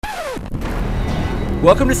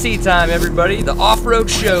Welcome to Seat Time, everybody, the off-road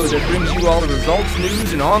show that brings you all the results,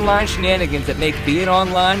 news, and online shenanigans that make being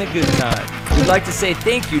online a good time. We'd like to say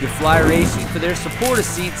thank you to Fly Racing for their support of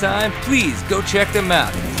Seat Time. Please go check them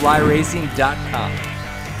out at flyracing.com.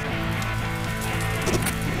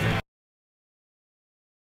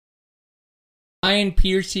 Ryan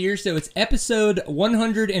Pierce here, so it's episode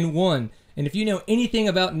 101, and if you know anything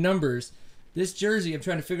about numbers, this jersey, I'm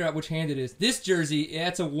trying to figure out which hand it is. This jersey,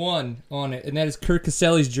 that's a 1 on it, and that is Kurt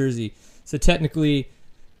Caselli's jersey. So technically,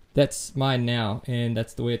 that's mine now, and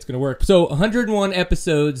that's the way it's going to work. So 101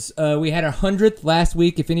 episodes. We had our 100th last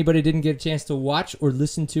week. If anybody didn't get a chance to watch or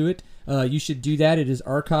listen to it, you should do that. It is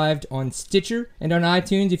archived on Stitcher and on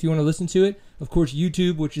iTunes if you want to listen to it. Of course,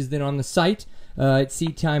 YouTube, which is then on the site at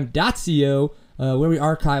seattime.co, where we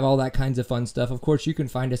archive all that kinds of fun stuff. Of course, you can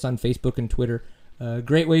find us on Facebook and Twitter.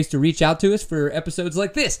 Great ways to reach out to us for episodes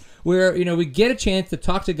like this, where we get a chance to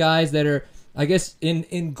talk to guys that are, I guess,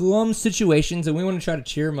 in glum situations, and we want to try to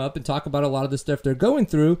cheer them up and talk about a lot of the stuff they're going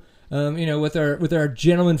through. With our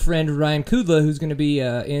gentleman friend Ryan Kudla, who's going to be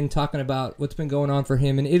in talking about what's been going on for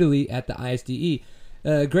him in Italy at the ISDE.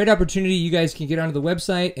 Great opportunity. You guys can get onto the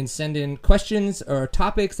website and send in questions or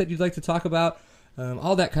topics that you'd like to talk about.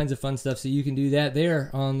 All that kinds of fun stuff, so you can do that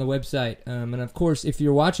there on the website. And of course, if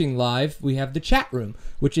you're watching live, we have the chat room,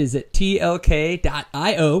 which is at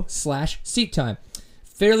tlk.io/seattime.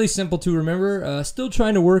 Fairly simple to remember. Still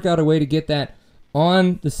trying to work out a way to get that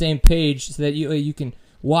on the same page so that you can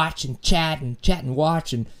watch and chat and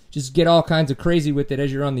watch and just get all kinds of crazy with it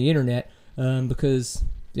as you're on the internet. Because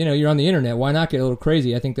you're on the internet, why not get a little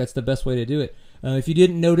crazy? I think that's the best way to do it. If you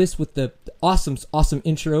didn't notice with the awesome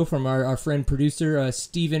intro from our friend producer,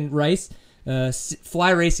 Steven Rice, Fly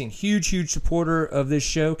Racing, huge supporter of this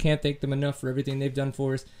show. Can't thank them enough for everything they've done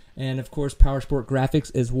for us. And, of course, Power Sport Graphics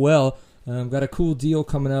as well. Got a cool deal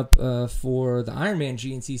coming up for the Ironman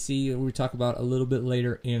GNCC, we talk about a little bit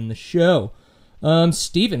later in the show.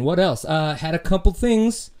 Steven, what else? Had a couple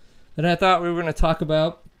things that I thought we were going to talk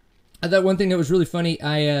about. I thought one thing that was really funny,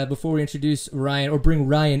 before we introduce Ryan, or bring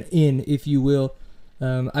Ryan in, if you will,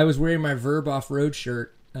 I was wearing my Verb Off-Road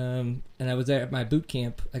shirt, and I was at my boot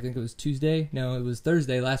camp. I think it was Tuesday. No, it was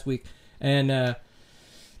Thursday last week. And the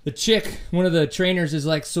chick, one of the trainers, is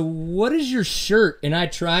like, "So what is your shirt?" And I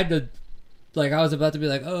tried to, I was about to be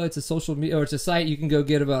like, "Oh, it's a social media, or it's a site you can go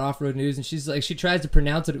get about off-road news." And she's like, she tries to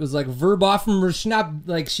pronounce it. It was like Verb Off-Road,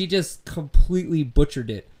 like she just completely butchered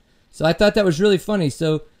it. So I thought that was really funny.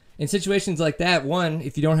 So in situations like that, one,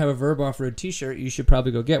 if you don't have a Verb Off-Road t-shirt, you should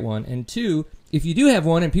probably go get one. And two, if you do have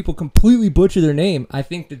one and people completely butcher their name, I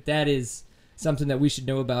think that is something that we should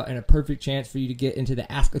know about, and a perfect chance for you to get into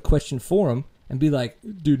the Ask a Question forum and be like,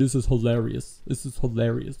 "Dude, this is hilarious. This is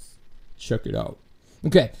hilarious. Check it out."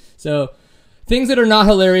 Okay, so things that are not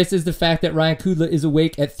hilarious is the fact that Ryan Kudla is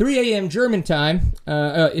awake at 3 a.m. German time,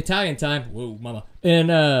 Italian time. Whoa, mama.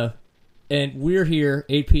 And we're here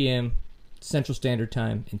 8 p.m. Central Standard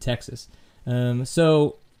Time in Texas.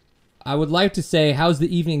 So I would like to say, "How's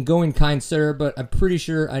the evening going, kind sir?" But I'm pretty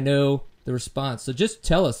sure I know the response. So just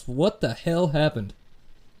tell us, what the hell happened?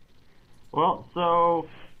 Well, so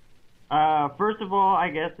first of all, I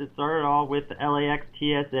guess it started all with the LAX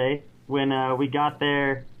TSA. When we got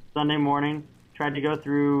there Sunday morning, tried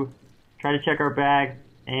to check our bags,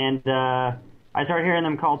 and I started hearing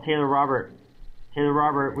them call Taylor Robert. "Taylor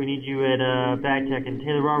Robert, we need you at bag check-in.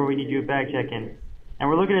 Taylor Robert, we need you at bag check-in." And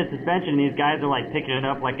we're looking at suspension, and these guys are picking it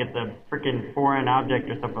up like it's a freaking foreign object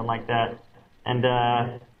or something like that. And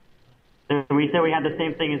then we said we had the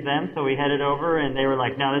same thing as them, so we headed over, and they were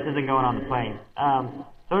like, "No, this isn't going on the plane."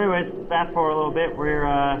 So anyways, fast forward a little bit.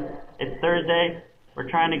 It's Thursday. We're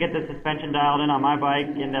trying to get the suspension dialed in on my bike,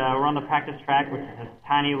 and we're on the practice track, which is this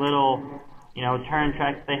tiny little, turn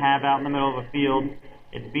track that they have out in the middle of a field.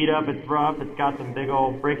 It's beat up, it's rough, it's got some big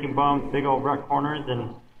old braking bumps, big old rut corners,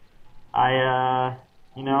 and I,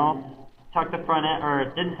 tucked the front end, or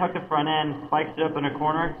didn't tuck the front end, spiked it up in a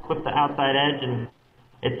corner, clipped the outside edge, and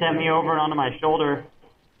it sent me over and onto my shoulder.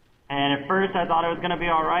 And at first I thought it was going to be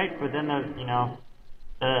all right, but then I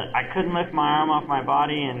couldn't lift my arm off my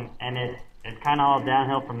body, and it's kind of all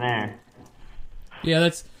downhill from there. Yeah,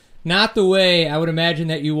 that's not the way I would imagine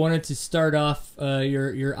that you wanted to start off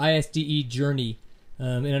your ISDE journey.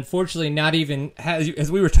 And unfortunately, not even,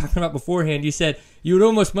 as we were talking about beforehand, you said you would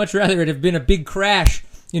almost much rather it have been a big crash,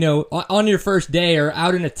 on your first day or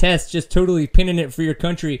out in a test, just totally pinning it for your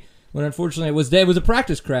country, when unfortunately it was a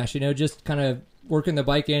practice crash, just kind of working the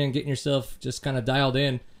bike in and getting yourself just kind of dialed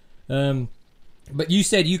in. But you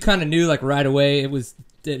said you kind of knew right away it was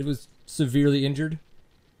severely injured?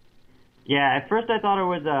 Yeah, at first I thought it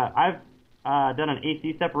was, I've done an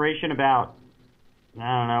AC separation about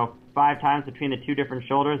I don't know, 5 times between the 2 different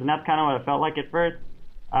shoulders, and that's kind of what it felt like at first.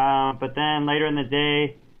 But then later in the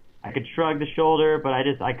day, I could shrug the shoulder, but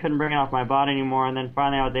I couldn't bring it off my body anymore. And then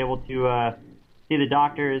finally, I was able to see the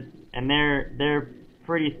doctors, and they're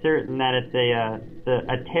pretty certain that it's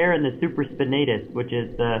a tear in the supraspinatus, which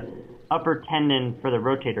is the upper tendon for the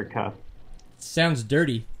rotator cuff. Sounds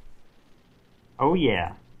dirty. Oh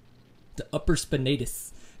yeah. The upper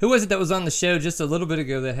spinatus. Who was it that was on the show just a little bit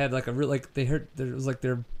ago that had like a real, like they heard there was like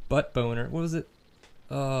their butt boner? What was it?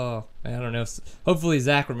 Oh, I don't know. Hopefully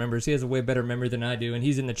Zach remembers. He has a way better memory than I do, and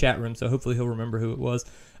he's in the chat room, so hopefully he'll remember who it was.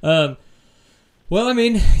 Well, I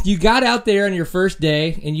mean, you got out there on your first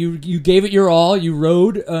day, and you gave it your all. You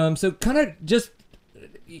rode. So kind of just,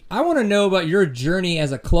 I want to know about your journey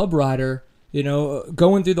as a club rider, you know,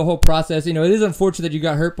 going through the whole process. You know, it is unfortunate that you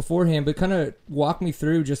got hurt beforehand, but kind of walk me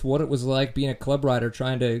through just what it was like being a club rider,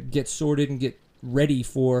 trying to get sorted and get ready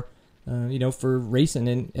for, you know, for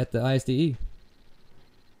racing at the ISDE.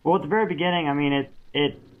 Well, at the very beginning, I mean,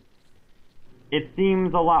 it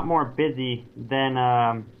seems a lot more busy than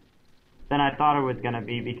I thought it was going to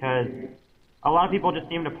be, because a lot of people just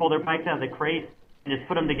seem to pull their bikes out of the crate and just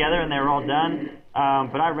put them together and they were all done.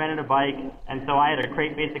 But I rented a bike, and so I had a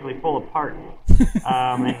crate basically full of parts.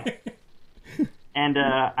 And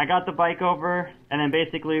I got the bike over, and then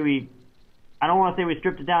basically I don't want to say we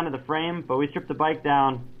stripped it down to the frame, but we stripped the bike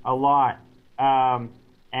down a lot.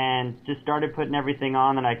 And just started putting everything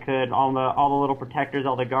on that I could, all the little protectors,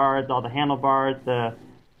 all the guards, all the handlebars,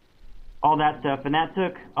 all that stuff. And that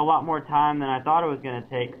took a lot more time than I thought it was going to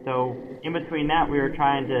take. So in between that, we were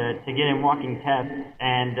trying to get in walking tests.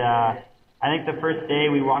 And I think the first day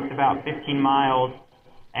we walked about 15 miles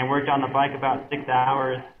and worked on the bike about 6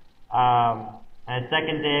 hours. And the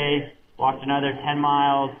second day, walked another 10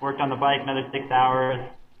 miles, worked on the bike another 6 hours.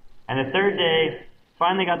 And the third day,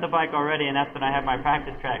 finally got the bike already, and that's when I had my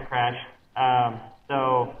practice track crash.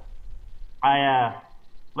 So I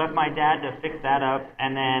left my dad to fix that up,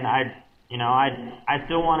 and then I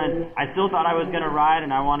still thought I was going to ride,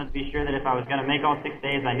 and I wanted to be sure that if I was going to make all 6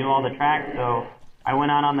 days, I knew all the tracks. So I went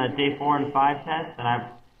out on the day 4 and 5 tests, and I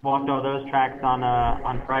walked all those tracks on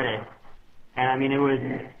Friday. And I mean, it was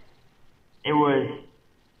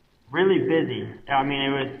really busy. I mean,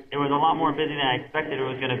 it was a lot more busy than I expected it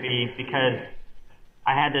was going to be, because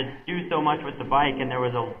I had to do so much with the bike, and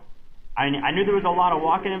I knew there was a lot of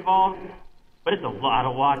walking involved, but it's a lot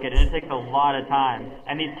of walking, and it takes a lot of time.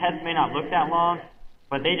 And these tests may not look that long,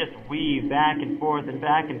 but they just weave back and forth and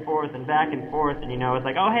back and forth and back and forth, and you know, it's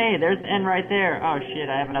like, oh hey, there's the end right there. Oh shit,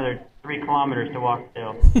 I have another 3 kilometers to walk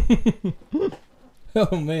still.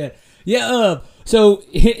 Oh man, yeah. So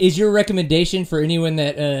is your recommendation for anyone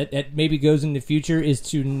that maybe goes in the future is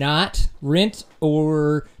to not rent,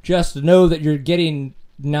 or just know that you're getting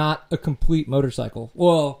not a complete motorcycle?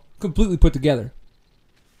 Well, completely put together.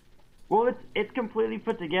 Well, it's completely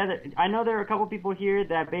put together. I know there are a couple people here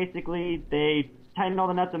that basically they tightened all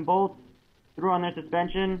the nuts and bolts, threw on their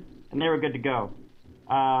suspension, and they were good to go.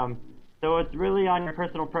 So it's really on your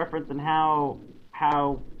personal preference and how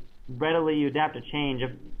readily you adapt to change.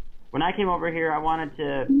 When I came over here, I wanted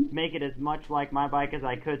to make it as much like my bike as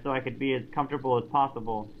I could, so I could be as comfortable as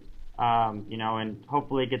possible. You know, and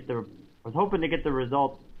hopefully was hoping to get the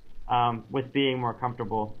results with being more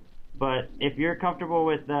comfortable. But if you're comfortable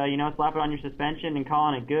with, you know, slapping on your suspension and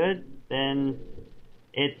calling it good, then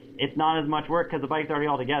it's not as much work because the bike's already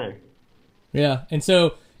all together. Yeah, and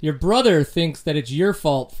so your brother thinks that it's your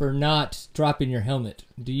fault for not dropping your helmet.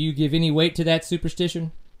 Do you give any weight to that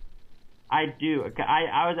superstition? I do.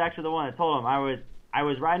 I was actually the one that told him. I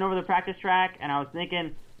was riding over the practice track, and I was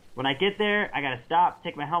thinking, when I get there, I got to stop,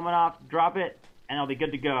 take my helmet off, drop it, and I'll be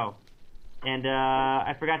good to go. And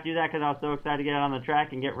I forgot to do that because I was so excited to get out on the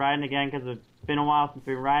track and get riding again, because it's been a while since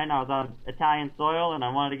we were riding. I was on Italian soil, and I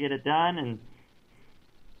wanted to get it done. And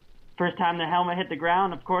first time the helmet hit the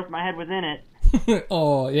ground, of course, my head was in it.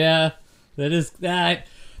 Oh, yeah. That is that.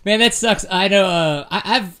 Man, that sucks. I know.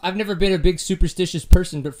 I've never been a big superstitious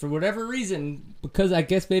person, but for whatever reason, because I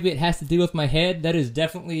guess maybe it has to do with my head, that has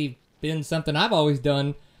definitely been something I've always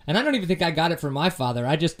done. And I don't even think I got it from my father.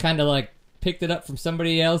 I just kind of like picked it up from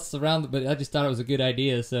somebody else around, but I just thought it was a good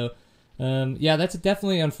idea. So, yeah, that's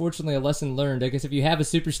definitely, unfortunately, a lesson learned. I guess if you have a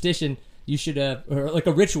superstition, you should, or like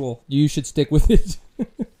a ritual, you should stick with it.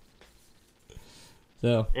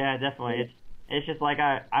 So. Yeah, definitely. It's just like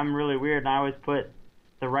I'm really weird, and I always put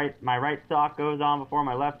my right sock goes on before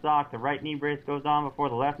my left sock, the right knee brace goes on before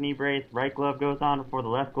the left knee brace, right glove goes on before the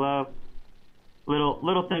left glove.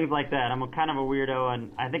 Little things like that. I'm kind of a weirdo,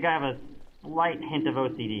 and I think I have a slight hint of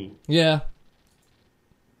OCD. Yeah.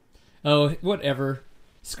 Oh, whatever.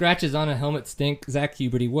 Scratches on a helmet stink. Zach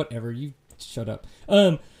Huberty, whatever. You shut up.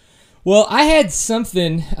 Well, I had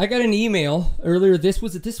something. I got an email earlier.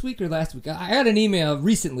 Was it this week or last week? I got an email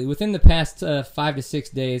recently, within the past 5 to 6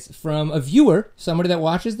 days, from a viewer, somebody that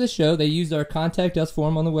watches the show. They used our Contact Us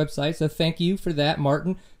form on the website, so thank you for that,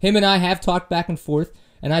 Martin. Him and I have talked back and forth,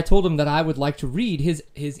 and I told him that I would like to read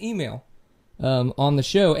his email on the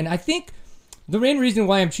show. And I think the main reason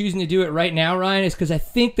why I'm choosing to do it right now, Ryan, is because I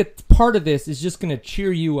think that part of this is just going to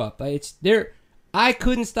cheer you up. I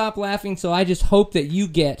couldn't stop laughing, so I just hope that you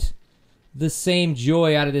get the same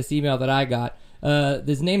joy out of this email that I got.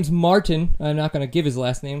 His name's Martin. I'm not going to give his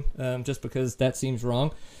last name just because that seems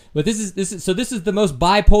wrong. But this is the most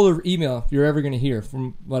bipolar email you're ever going to hear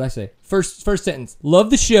from what I say. First sentence. Love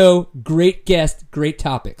the show. Great guest. Great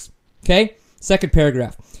topics. Okay? Second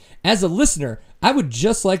paragraph. As a listener, I would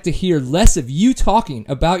just like to hear less of you talking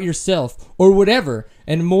about yourself or whatever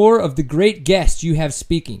and more of the great guests you have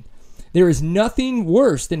speaking. There is nothing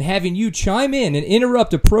worse than having you chime in and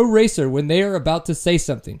interrupt a pro racer when they are about to say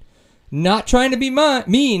something. Not trying to be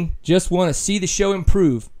mean, just want to see the show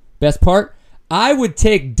improve. Best part? I would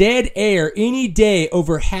take dead air any day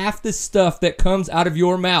over half the stuff that comes out of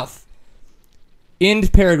your mouth.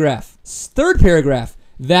 End paragraph. Third paragraph.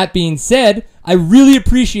 That being said, I really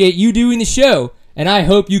appreciate you doing the show, and I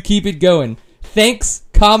hope you keep it going. Thanks,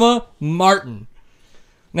 Martin.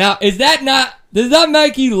 Now, does that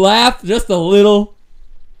make you laugh just a little?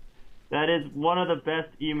 That is one of the best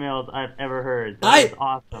emails I've ever heard. That is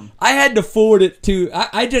awesome. I had to forward it to.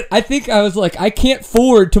 I think I was like, I can't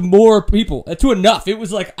forward to more people, to enough. It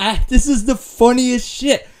was like, this is the funniest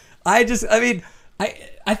shit. I think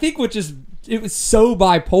it was so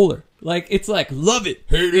bipolar. Like, it's like, love it,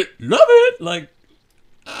 hate it, love it. Like,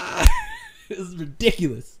 it was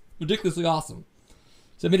ridiculous, ridiculously awesome.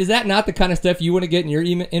 So, I mean, is that not the kind of stuff you want to get in your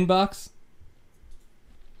inbox?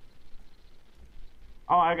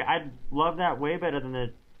 Oh, I'd love that way better than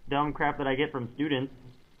the dumb crap that I get from students.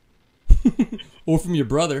 Or from your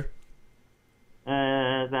brother.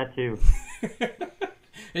 That too.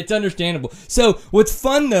 It's understandable. So, what's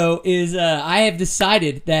fun, though, is I have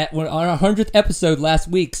decided that on our 100th episode last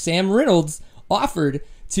week, Sam Reynolds offered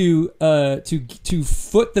to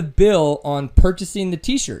foot the bill on purchasing the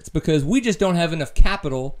T-shirts because we just don't have enough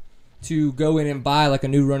capital to go in and buy like a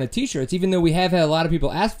new run of T-shirts. Even though we have had a lot of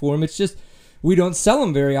people ask for them, it's just we don't sell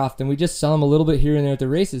them very often. We just sell them a little bit here and there at the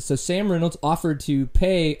races. So Sam Reynolds offered to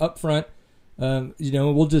pay up front.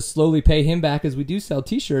 We'll just slowly pay him back as we do sell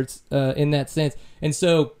T-shirts in that sense. And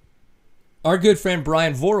so our good friend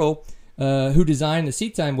Brian Vorel, who designed the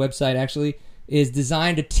Seat Time website, actually, is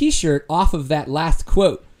designed a T-shirt off of that last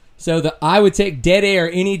quote. So I would take dead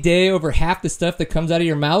air any day over half the stuff that comes out of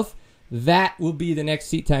your mouth. That will be the next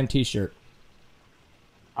Seat Time T-shirt.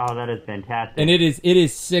 Oh, that is fantastic. And it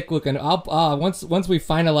is sick looking. Once we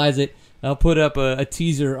finalize it, I'll put up a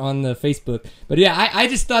teaser on the Facebook. But yeah, I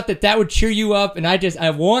just thought that would cheer you up, and I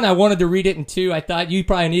wanted to read it, and two, I thought you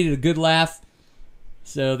probably needed a good laugh.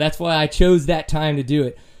 So that's why I chose that time to do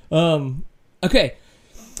it. Okay.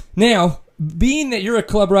 Now, being that you're a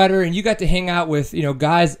club rider and you got to hang out with,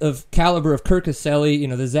 guys of caliber of Kirk Caselli,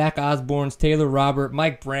 the Zach Osbornes, Taylor Robert,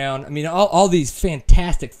 Mike Brown, I mean, all these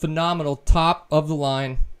fantastic, phenomenal, top of the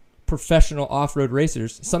line professional off-road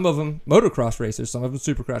racers, some of them motocross racers, some of them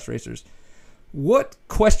supercross racers. What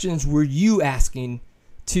questions were you asking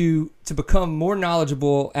to become more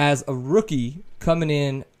knowledgeable as a rookie coming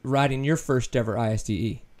in riding your first ever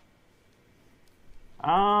ISDE?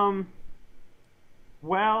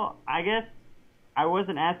 Well, I guess I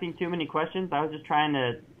wasn't asking too many questions. I was just trying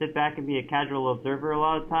to sit back and be a casual observer a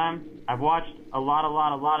lot of the time. I've watched a lot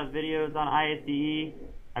of videos on ISDE.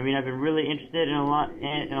 I mean, I've been really interested in a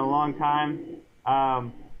long time.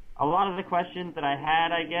 A lot of the questions that I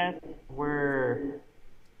had, I guess, were,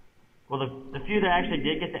 well, the few that I actually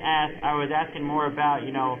did get to ask, I was asking more about,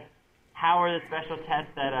 how are the special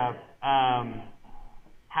tests set up?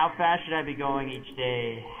 How fast should I be going each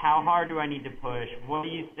day? How hard do I need to push? What do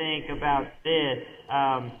you think about this?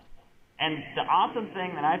 And the awesome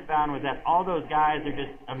thing that I found was that all those guys are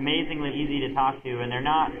just amazingly easy to talk to, and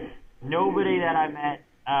nobody that I met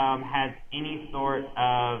has any sort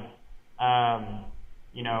of,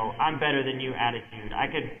 I'm better than you attitude. I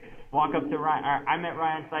could walk up to Ryan. I met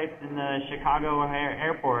Ryan Sipes in the Chicago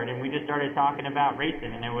airport, and we just started talking about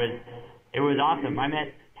racing, and it was awesome. I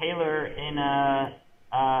met Taylor in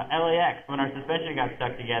LAX when our suspension got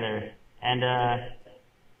stuck together, and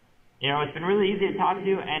it's been really easy to talk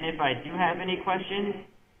to. And if I do have any questions,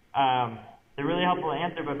 they're really helpful to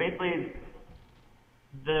answer. But basically,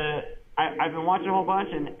 I've been watching a whole bunch,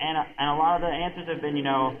 and a lot of the answers have been,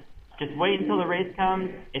 just wait until the race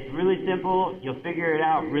comes. It's really simple. You'll figure it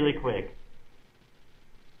out really quick.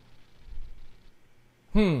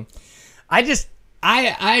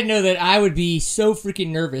 I know that I would be so freaking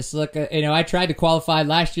nervous. Like, I tried to qualify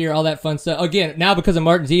last year, all that fun stuff. Again, now because of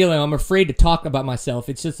Martin's Elo, I'm afraid to talk about myself.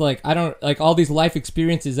 It's just like, I don't, like, all these life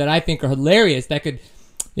experiences that I think are hilarious that could,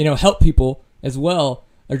 help people as well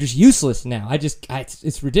are just useless now.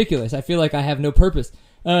 It's ridiculous. I feel like I have no purpose.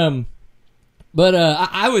 I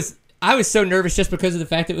was so nervous just because of the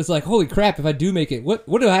fact that it was like, holy crap, if I do make it, what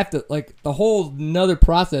do I have to, like, the whole nother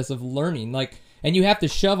process of learning, like, and you have to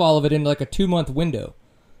shove all of it into like a 2-month window.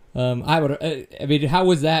 How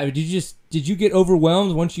was that? Did you get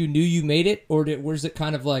overwhelmed once you knew you made it, or was it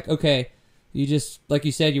kind of like, okay, you just, like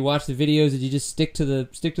you said, you watch the videos, did you just stick to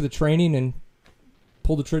the training and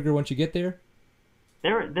pull the trigger once you get there?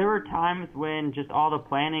 There were times when just all the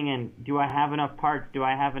planning and do I have enough parts? Do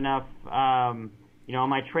I have enough? Am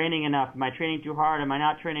I training enough? Am I training too hard? Am I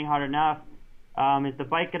not training hard enough? Is the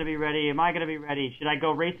bike going to be ready? Am I going to be ready? Should I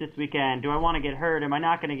go race this weekend? Do I want to get hurt? Am I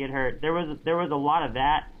not going to get hurt? There was a lot of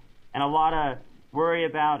that, and a lot of worry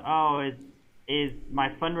about, is my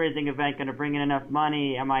fundraising event going to bring in enough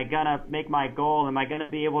money? Am I going to make my goal? Am I going to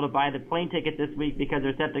be able to buy the plane ticket this week because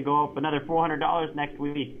they're set to go up another $400 next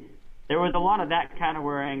week? There was a lot of that kind of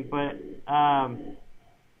worrying, but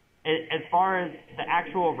as far as the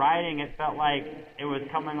actual riding, it felt like it was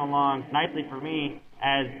coming along nicely for me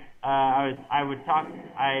as I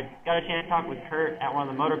got a chance to talk with Kurt at one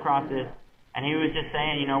of the motocrosses, and he was just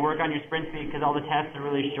saying, work on your sprint speed because all the tests are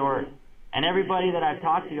really short. And everybody that I've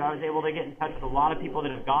talked to, I was able to get in touch with a lot of people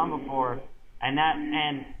that have gone before, and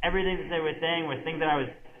everything that they were saying was things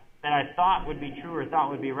that I thought would be true or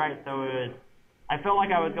thought would be right. So I felt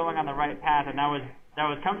like I was going on the right path, and that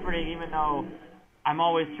was comforting, even though I'm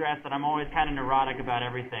always stressed and I'm always kind of neurotic about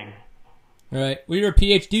everything. Right. Well, you're a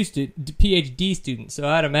PhD student, so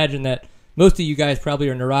I'd imagine that most of you guys probably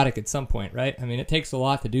are neurotic at some point, right? I mean, it takes a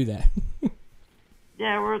lot to do that.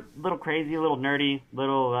 Yeah, we're a little crazy, a little nerdy, a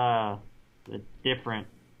little different.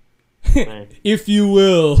 But... if you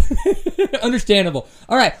will. Understandable.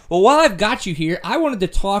 All right. Well, while I've got you here, I wanted to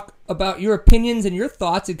talk about your opinions and your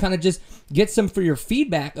thoughts and kind of just get some for your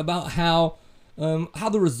feedback about how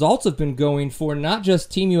the results have been going for not just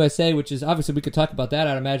Team USA, which is obviously we could talk about that,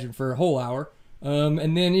 I'd imagine, for a whole hour.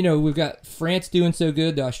 And then, we've got France doing so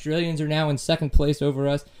good. The Australians are now in second place over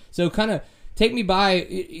us. So kind of take me by.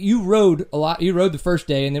 You rode a lot. You rode the first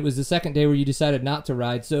day, and it was the second day where you decided not to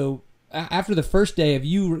ride. So after the first day of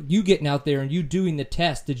you getting out there and you doing the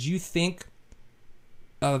test, did you think,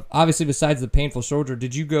 obviously besides the painful shoulder,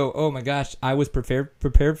 did you go, oh my gosh, I was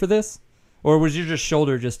prepared for this? Or was your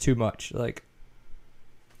shoulder just too much? Like...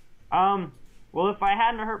 Well, if I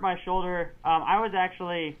hadn't hurt my shoulder, I was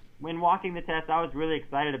actually, when walking the test, I was really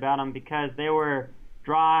excited about them because they were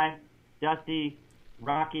dry, dusty,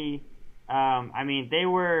 rocky. They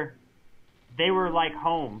were like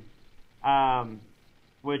home,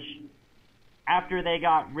 which after they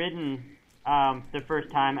got ridden the first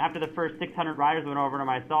time, after the first 600 riders went over them,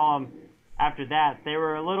 I saw them after that. They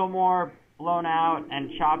were a little more blown out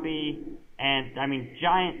and choppy, and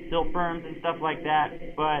giant silt berms and stuff like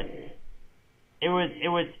that, but it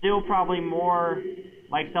was still probably more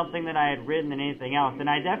like something that I had ridden than anything else. And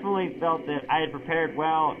I definitely felt that I had prepared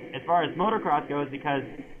well as far as motocross goes because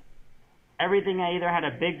everything, I either had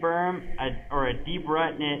a big berm or a deep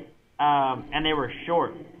rut in it, and they were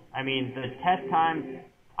short. The test times,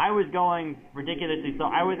 I was going ridiculously slow.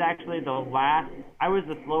 I was actually I was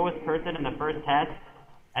the slowest person in the first test,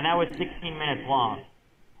 and that was 16 minutes long.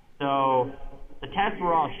 So the tests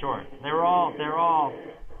were all short. They're all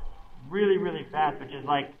really, really fast, which is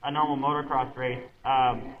like a normal motocross race,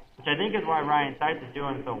 which I think is why Ryan Seitz is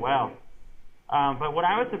doing so well. But what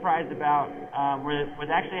I was surprised about was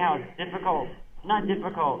actually how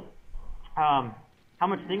how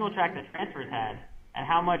much single track the transfers had and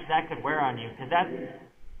how much that could wear on you. Because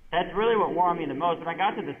that's really what wore on me the most. When I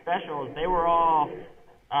got to the specials, they were all,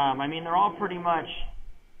 they're all pretty much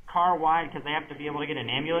car wide because they have to be able to get an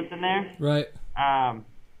ambulance in there. Right.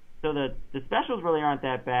 So the specials really aren't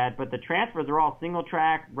that bad, but the transfers are all single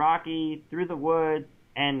track, rocky, through the woods,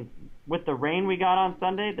 and with the rain we got on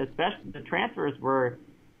Sunday, the transfers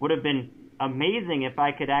would have been amazing if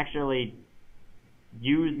I could actually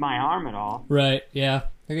use my arm at all. Right. Yeah.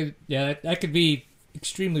 That could be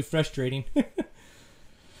extremely frustrating.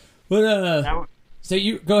 But so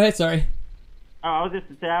you go ahead. Sorry. Oh, I was just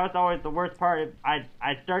to say that was always the worst part.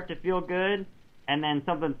 I'd start to feel good, and then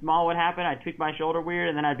something small would happen. I'd tweak my shoulder weird,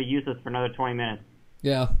 and then I'd be useless for another 20 minutes.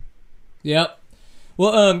 Yeah. Yep.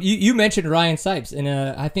 Well, you mentioned Ryan Sipes, and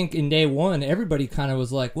I think in day one, everybody kind of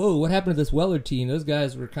was like, whoa, what happened to this Weller team? Those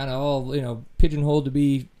guys were kind of all, pigeonholed to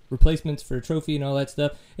be replacements for a trophy and all that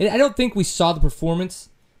stuff. And I don't think we saw the performance.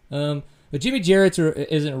 But Jimmy Jarrett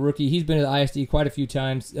isn't a rookie. He's been to the ISDE quite a few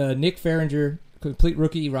times. Nick Farringer, complete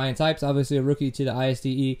rookie. Ryan Sipes, obviously a rookie to the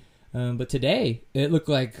ISDE. But today, it looked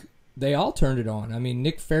like they all turned it on. I mean,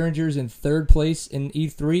 Nick Farringer's in third place in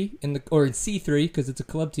E3, or in C3, because it's a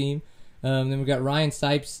club team. Then we got Ryan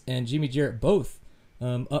Sipes and Jimmy Jarrett both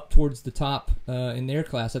up towards the top in their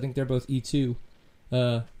class. I think they're both E2.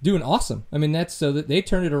 Doing awesome. I mean, that's so that they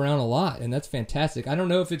turned it around a lot, and that's fantastic. I don't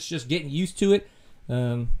know if it's just getting used to it,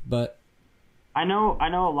 but I know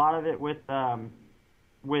a lot of it with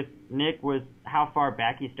Nick was how far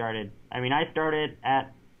back he started. I mean, I started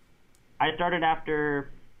after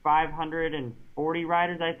 540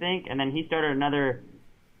 riders, I think, and then he started another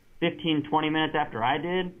 15, 20 minutes after I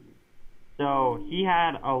did. So he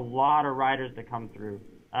had a lot of riders to come through,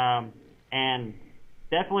 and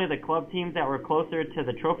definitely the club teams that were closer to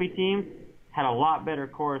the trophy teams had a lot better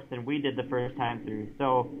course than we did the first time through.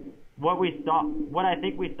 So what I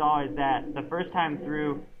think we saw is that the first time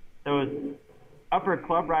through, those upper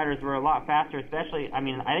club riders were a lot faster, especially, I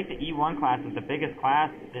think the E1 class was the biggest class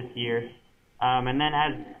this year. And then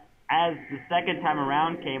as the second time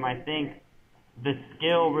around came, I think the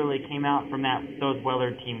skill really came out from those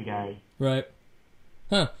Weller team guys. Right.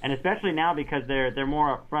 Huh. And especially now because they're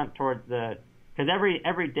more up front towards because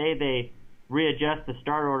every day they readjust the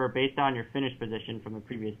start order based on your finish position from the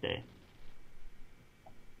previous day.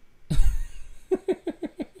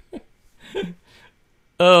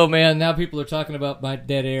 Oh man, now people are talking about my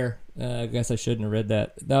dead air. I guess I shouldn't have read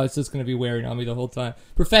that. No, it's just going to be wearing on me the whole time.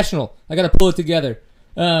 Professional. I got to pull it together.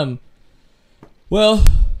 Well,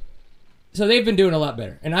 so they've been doing a lot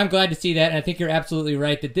better, and I'm glad to see that. And I think you're absolutely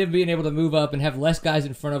right that them being able to move up and have less guys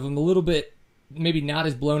in front of them, a little bit, maybe not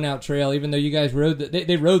as blown out trail. Even though you guys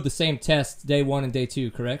they rode the same tests day 1 and day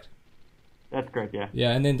 2, correct? That's correct. Yeah.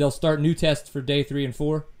 Yeah, and then they'll start new tests for day 3 and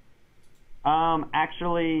 4.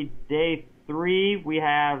 Actually, day 3 we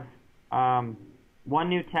have one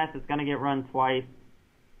new test that's going to get run twice,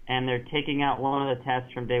 and they're taking out one of the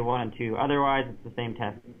tests from day 1 and 2. Otherwise, it's the same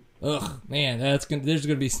test. Ugh, man, there's going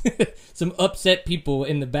to be some upset people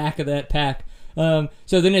in the back of that pack. So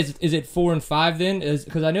then is it 4 and 5 then?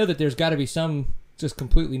 Because I know that there's got to be some just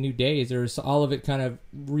completely new days, or is all of it kind of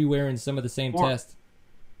re-wearing some of the same tests?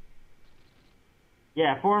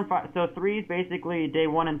 Yeah, 4 and 5. So 3 is basically day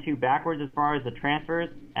 1 and 2 backwards as far as the transfers,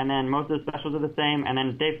 and then most of the specials are the same. And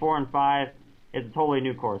then day 4 and 5 is a totally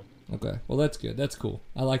new course. Okay, well that's good. That's cool.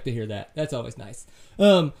 I like to hear that. That's always nice.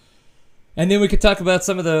 And then we could talk about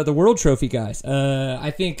some of the World Trophy guys.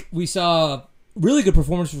 I think we saw really good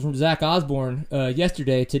performances from Zach Osborne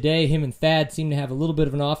yesterday. Today, him and Thad seemed to have a little bit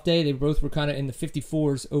of an off day. They both were kind of in the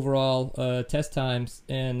 54s overall test times,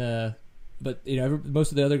 and but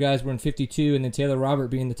most of the other guys were in 52, and then Taylor Robert,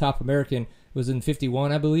 being the top American, was in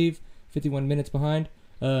 51, I believe, 51 minutes behind,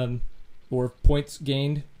 or points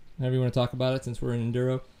gained, however you want to talk about it, since we're in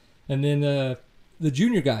enduro. And then the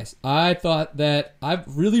junior guys, I thought that I'm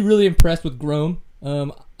really, really impressed with Grome.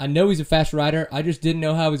 I know he's a fast rider. I just didn't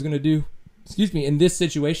know how he's going to do, in this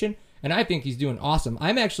situation, and I think he's doing awesome.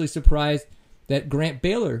 I'm actually surprised that Grant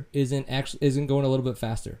Baylor isn't going a little bit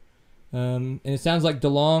faster. And it sounds like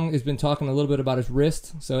DeLong has been talking a little bit about his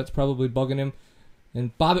wrist, so it's probably bugging him.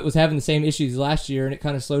 And Bobbitt was having the same issues last year, and it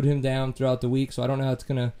kind of slowed him down throughout the week, so I don't know how it's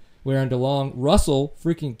going to wear on DeLong. Russell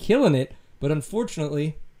freaking killing it, but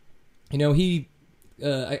unfortunately, he,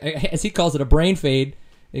 as he calls it, a brain fade,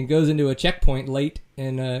 and goes into a checkpoint late,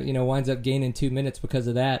 and winds up gaining 2 minutes because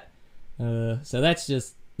of that. So that's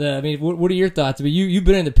just, what are your thoughts? You've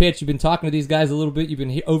been in the pit, you've been talking to these guys a little bit, you've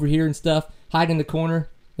been overhearing stuff, hiding in the corner.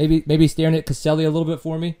 Maybe staring at Caselli a little bit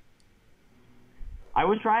for me. I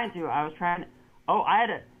was trying to. Oh, I had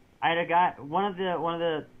a guy. One of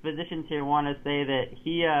the physicians here wanted to say that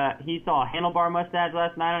he saw a handlebar mustache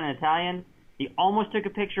last night on an Italian. He almost took a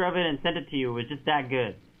picture of it and sent it to you. It was just that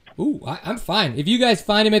good. Ooh, I'm fine. If you guys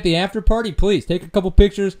find him at the after party, please take a couple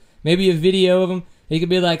pictures, maybe a video of him. He could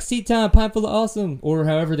be like, "Seat time, pint full of awesome," or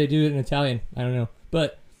however they do it in Italian. I don't know,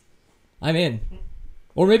 but I'm in.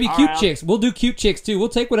 Or maybe cute chicks. We'll do cute chicks, too. We'll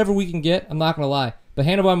take whatever we can get. I'm not going to lie. But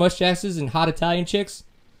handlebar mustaches and hot Italian chicks,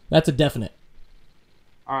 that's a definite.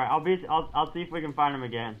 All right, I'll see if we can find them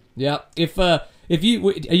again. Yeah. Are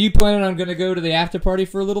you planning on going to go to the after party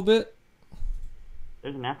for a little bit?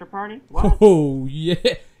 There's an after party? What? Oh,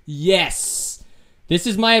 yeah. Yes. This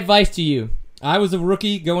is my advice to you. I was a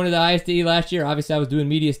rookie going to the ISDE last year. Obviously, I was doing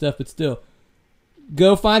media stuff, but still.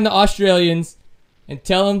 Go find the Australians and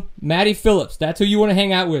tell him Matty Phillips. That's who you want to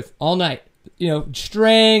hang out with all night. You know,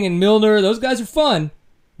 Strang and Milner, those guys are fun.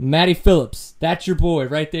 Matty Phillips, that's your boy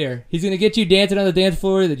right there. He's going to get you dancing on the dance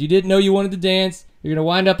floor that you didn't know you wanted to dance. You're going to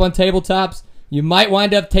wind up on tabletops. You might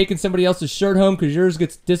wind up taking somebody else's shirt home because yours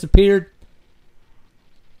gets disappeared.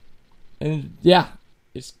 And, yeah,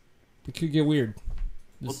 it could get weird.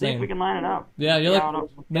 We'll see if we can line it up. Yeah, you're like,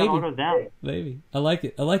 maybe. All goes down. Maybe. I like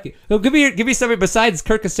it. So give me somebody besides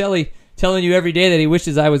Kirk Caselli telling you every day that he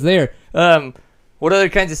wishes I was there. What other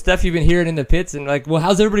kinds of stuff you've been hearing in the pits? And, like, well,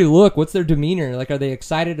 how's everybody look? What's their demeanor? Like, are they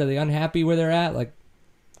excited? Are they unhappy where they're at? Like,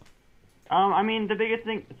 I mean, the biggest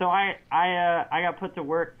thing. So I got put to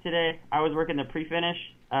work today. I was working the pre-finish,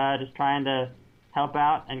 just trying to help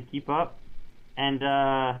out and keep up. And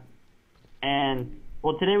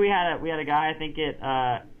well, today we had a guy. I think it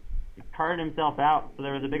carted himself out. So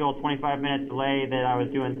there was a big old 25-minute delay that I was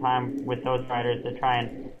doing time with those riders to try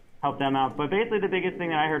and help them out. But basically, the biggest thing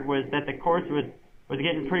that I heard was that the course was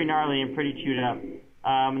getting pretty gnarly and pretty chewed up,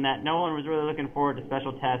 and that no one was really looking forward to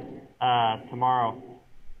special tests tomorrow.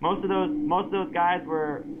 Most of those guys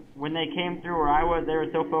were, when they came through where I was, they were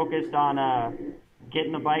so focused on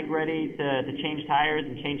getting the bike ready to change tires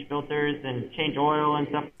and change filters and change oil and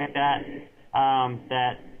stuff like that,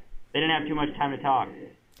 that they didn't have too much time to talk.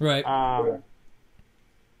 right.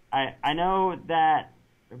 I know that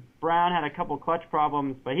Brown had a couple clutch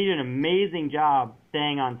problems, but he did an amazing job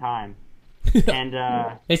staying on time. And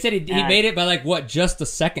they said he made it by, like, what, just a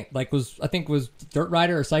second? Like, I think was Dirt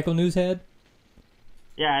Rider or Cycle News head?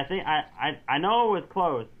 Yeah, I think I know it was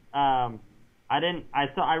close. I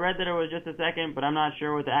read that it was just a second, but I'm not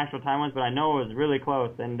sure what the actual time was. But I know it was really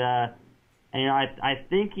close, and you know, I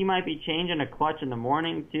think he might be changing a clutch in the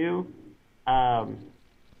morning too.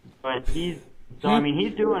 But he's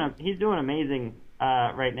doing amazing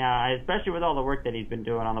right now, especially with all the work that he's been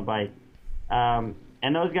doing on the bike.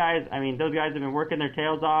 And those guys have been working their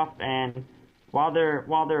tails off, and while there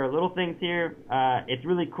are little things here, it's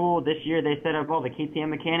really cool. This year they set up all the KTM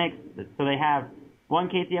mechanics, so they have one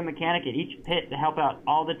KTM mechanic at each pit to help out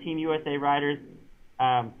all the Team USA riders.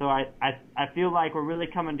 So I feel like we're really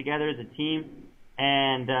coming together as a team,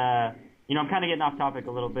 and you know, I'm kind of getting off topic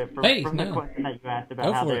a little bit from the question that you asked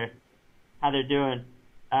about how they're doing.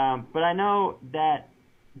 But I know that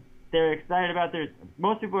they're excited about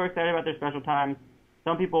most people are excited about their special times.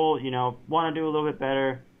 Some people, you know, want to do a little bit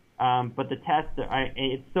better. But the tests,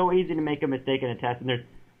 it's so easy to make a mistake in a test. And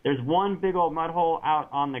there's one big old mud hole out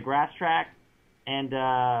on the grass track, and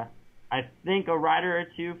I think a rider or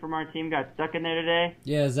two from our team got stuck in there today.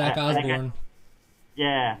 Yeah, Zach Osborne.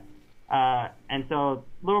 Yeah. And so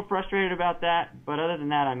a little frustrated about that. But other than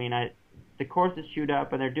that, I mean, the course is chewed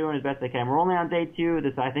up, and they're doing as best they can. We're only on day 2.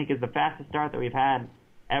 This, I think, is the fastest start that we've had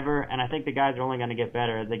ever, and I think the guys are only going to get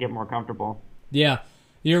better as they get more comfortable. Yeah.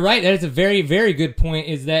 You're right. That is a very, very good point.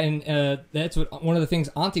 Is that, and that's what one of the things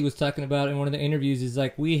Auntie was talking about in one of the interviews. Is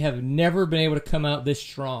like, we have never been able to come out this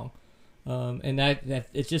strong, and that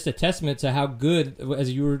it's just a testament to how good,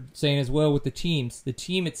 as you were saying as well, with the teams. The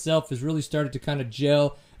team itself has really started to kind of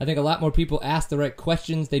gel. I think a lot more people ask the right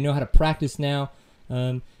questions. They know how to practice now,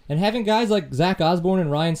 and having guys like Zach Osborne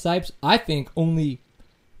and Ryan Sipes, I think, only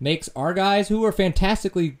makes our guys, who are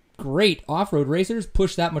fantastically great off-road racers,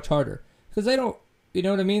 push that much harder, because they don't. You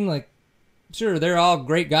know what I mean? Like, sure, they're all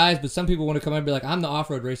great guys, but some people want to come in and be like, I'm the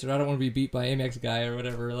off-road racer. I don't want to be beat by MX guy or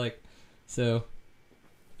whatever. Like, so,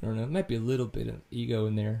 I don't know. It might be a little bit of ego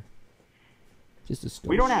in there. Just a skosh.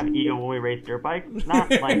 We don't have ego when we race dirt bikes. It's not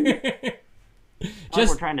like,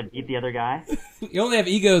 we're trying to beat the other guy. You only have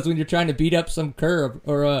egos when you're trying to beat up some curb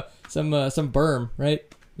or some berm, right?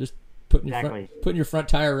 Just putting your front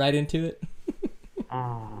tire right into it.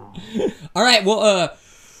 All right, well,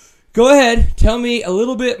 go ahead, tell me a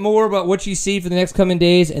little bit more about what you see for the next coming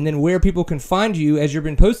days, and then where people can find you as you've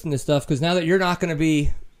been posting this stuff. Because now that you're not going to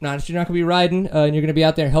be riding, and you're going to be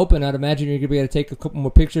out there helping, I'd imagine you're going to be able to take a couple more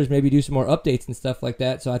pictures, maybe do some more updates and stuff like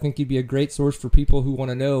that. So I think you'd be a great source for people who want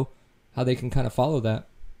to know how they can kind of follow that.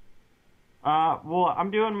 Well, I'm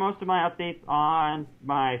doing most of my updates on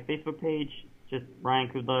my Facebook page, just Ryan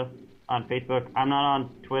Kudla on Facebook. I'm not on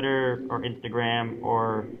Twitter or Instagram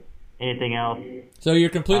or anything else. So you're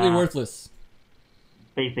completely worthless.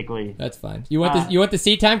 Basically. That's fine. You want the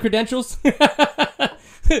seat time credentials?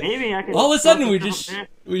 Maybe I can. All of a sudden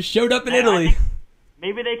we showed up in Italy.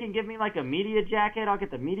 Maybe they can give me like a media jacket. I'll get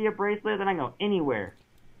the media bracelet, then I can go anywhere.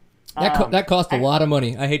 That costs a lot of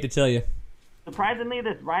money. I hate to tell you. Surprisingly,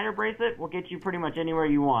 this rider bracelet will get you pretty much anywhere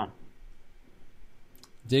you want.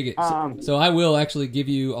 Dig it. So I will actually give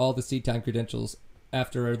you all the seat time credentials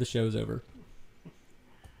after the show's over.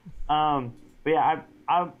 But yeah,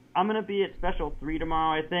 I'm gonna be at Special 3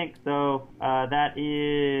 tomorrow, I think. So that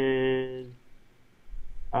is.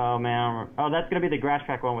 Oh man, that's gonna be the grass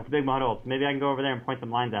track one with the big mud holes. Maybe I can go over there and point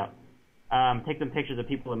some lines out. Take some pictures of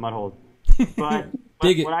people in mud holes. But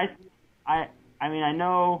what I mean, I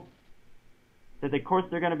know that the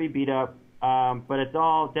courses are gonna be beat up, but it's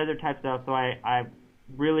all desert type stuff. So I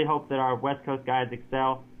really hope that our West Coast guys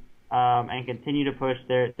excel and continue to push.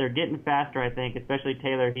 They're getting faster, I think, especially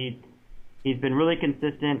Taylor. He's been really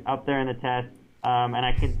consistent up there in the test, and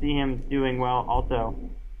I can see him doing well also.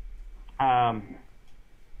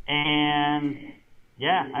 And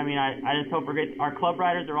yeah, I mean, I just hope we're good. Our club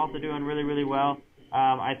riders are also doing really, really well.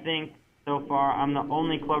 I think so far I'm the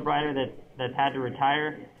only club rider that's had to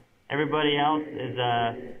retire. Everybody else is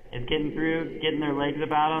getting through, getting their legs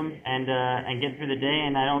about them, and getting through the day.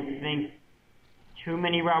 And I don't think too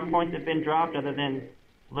many route points have been dropped, other than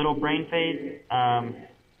little brain phase.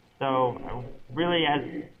 So really, as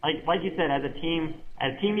like you said, as Team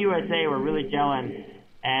USA, we're really gelling,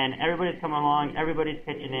 and everybody's coming along, everybody's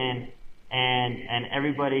pitching in, and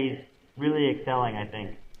everybody's really excelling, I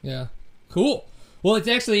think. Yeah, cool. Well, it's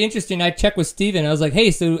actually interesting. I checked with Steven. I was like,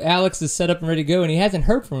 hey, so Alex is set up and ready to go, and he hasn't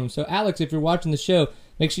heard from him. So, Alex, if you're watching the show,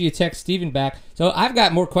 make sure you text Steven back. So, I've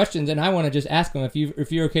got more questions, and I want to just ask him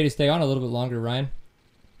if you're okay to stay on a little bit longer, Ryan.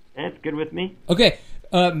 It's good with me. Okay.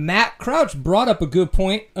 Matt Crouch brought up a good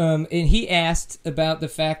point, and he asked about the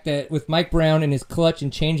fact that with Mike Brown and his clutch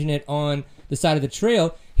and changing it on the side of the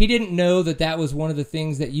trail, he didn't know that was one of the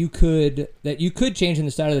things that you could change in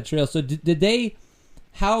the side of the trail. So, did they...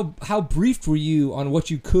 How briefed were you on what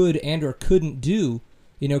you could and or couldn't do,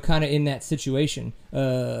 kind of in that situation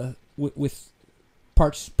with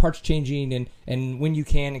parts changing and when you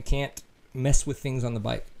can and can't mess with things on the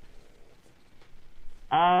bike?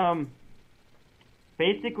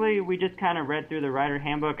 Basically, we just kind of read through the rider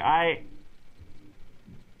handbook. I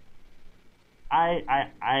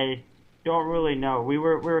don't really know. We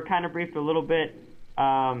were kind of briefed a little bit,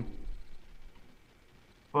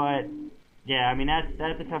 but. Yeah, I mean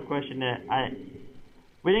that's a tough question.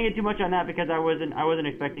 We didn't get too much on that because I wasn't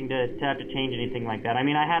expecting to have to change anything like that. I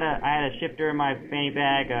mean, I had a shifter in my fanny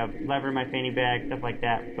bag, a lever in my fanny bag, stuff like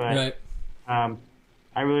that. But right.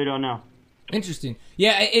 I really don't know. Interesting.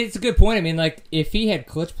 Yeah, it's a good point. I mean, like if he had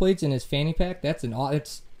clutch plates in his fanny pack, that's a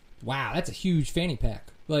huge fanny pack.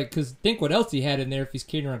 Like, because think what else he had in there if he's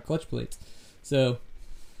carrying around clutch plates. So.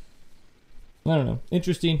 I don't know.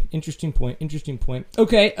 Interesting point.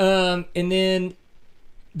 Okay, and then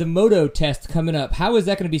the moto test coming up. How is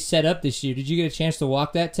that going to be set up this year? Did you get a chance to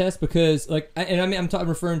walk that test? Because, I'm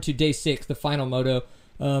referring to day 6, the final moto.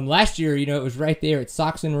 Last year, it was right there at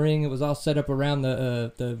Soxen Ring. It was all set up around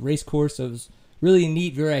the race course. So it was really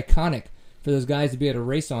neat, very iconic for those guys to be able to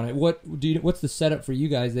race on it. What's the setup for you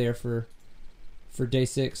guys there for day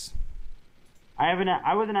 6? I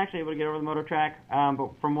wasn't actually able to get over the moto track, but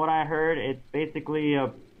from what I heard, it's basically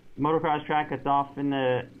a motocross track that's off in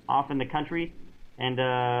the country, and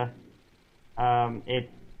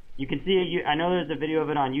you can see it. I know there's a video of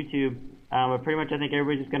it on YouTube, but pretty much I think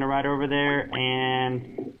everybody's just gonna ride over there,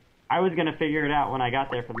 and I was gonna figure it out when I got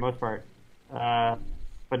there for the most part, but now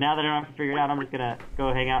that I don't have to figure it out, I'm just gonna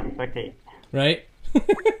go hang out and spectate. Right.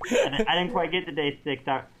 I didn't quite get to day 6.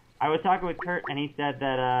 I was talking with Kurt, and he said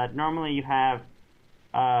that normally you have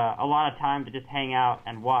a lot of time to just hang out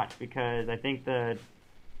and watch, because I think the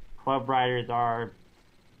club riders are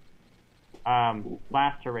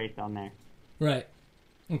last to race on there. Right.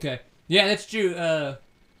 Okay. Yeah, that's true.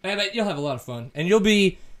 But you'll have a lot of fun, and you'll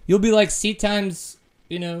be like Seat Time's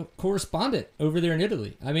correspondent over there in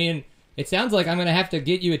Italy. I mean, it sounds like I'm gonna have to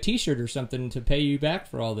get you a T-shirt or something to pay you back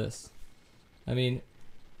for all this. I mean.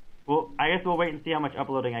 Well, I guess we'll wait and see how much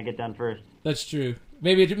uploading I get done first. That's true.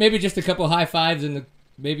 Maybe just a couple high fives and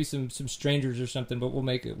maybe some strangers or something. But we'll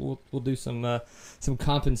make it. We'll do some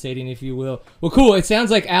compensating, if you will. Well, cool. It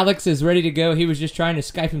sounds like Alex is ready to go. He was just trying to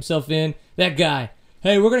Skype himself in. That guy.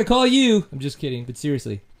 Hey, we're gonna call you. I'm just kidding. But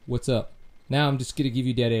seriously, what's up? Now I'm just gonna give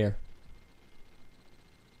you dead air.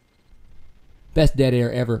 Best dead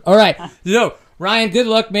air ever. All right. So Ryan, good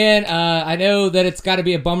luck, man. I know that it's got to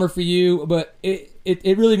be a bummer for you, but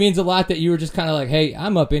it really means a lot that you were just kind of like, hey,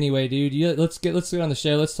 I'm up anyway, dude. Let's get on the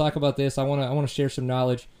show. Let's talk about this. I want to share some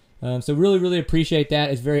knowledge. So really, really appreciate that.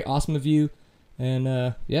 It's very awesome of you.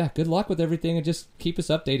 And yeah, good luck with everything, and just keep us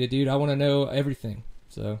updated, dude. I want to know everything.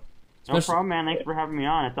 So no problem, man. Thanks for having me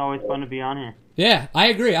on. It's always fun to be on here. Yeah, I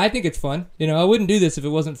agree. I think it's fun. I wouldn't do this if it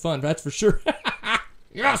wasn't fun. That's for sure.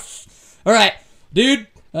 Yes. All right, dude.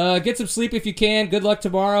 Get some sleep if you can. Good luck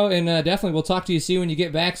tomorrow, and definitely we'll talk to you soon when you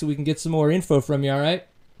get back so we can get some more info from you, all right?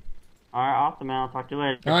 All right, awesome, man. I'll talk to you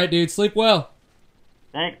later. All right, dude. Sleep well.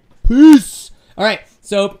 Thanks. Peace. All right,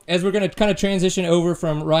 so as we're going to kind of transition over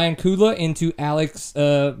from Ryan Kudla into Alex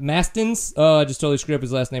Mastins. Oh, I just totally screwed up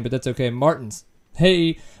his last name, but that's okay. Martins.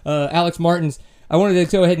 Hey, Alex Martins. I wanted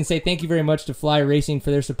to go ahead and say thank you very much to Fly Racing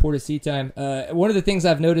for their support of Seat Time. One of the things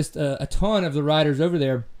I've noticed a ton of the riders over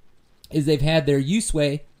there is they've had their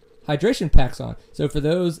U-Sway hydration packs on. So for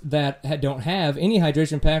those that don't have any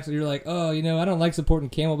hydration packs, or you're like, oh, I don't like supporting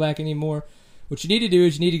Camelback anymore, what you need to do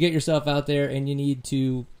is you need to get yourself out there and you need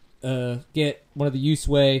to get one of the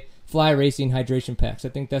U-Sway Fly Racing hydration packs. I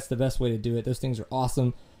think that's the best way to do it. Those things are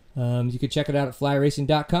awesome. You can check it out at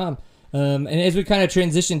flyracing.com. And as we kind of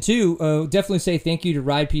transition to, definitely say thank you to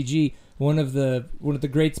Ride PG, one of the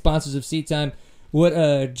great sponsors of Seat Time. What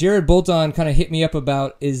Jared Bolton kind of hit me up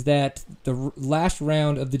about is that the last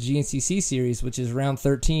round of the GNCC series, which is round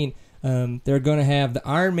 13, they're going to have the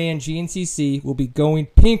Ironman GNCC will be going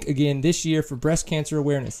pink again this year for breast cancer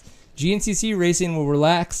awareness. GNCC Racing will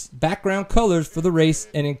relax background colors for the race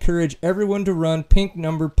and encourage everyone to run pink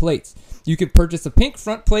number plates. You can purchase a pink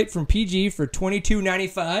front plate from PG for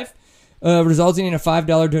 $22.95. Resulting in a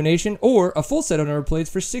 $5 donation, or a full set of number plates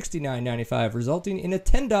for $69.95, resulting in a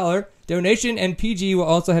 $10 donation, and PG will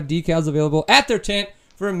also have decals available at their tent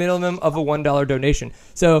for a minimum of a $1 donation.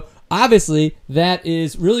 So, obviously, that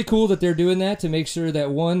is really cool that they're doing that to make sure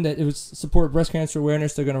that, one, that it was support breast cancer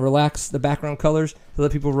awareness. They're going to relax the background colors to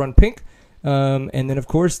let people run pink. And then, of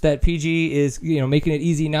course, that PG is making it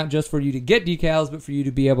easy not just for you to get decals, but for you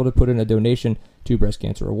to be able to put in a donation to breast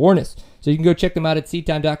cancer awareness. So you can go check them out at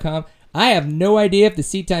seattime.com. I have no idea if the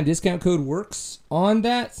Seat Time discount code works on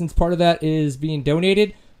that, since part of that is being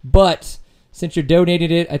donated. But since you're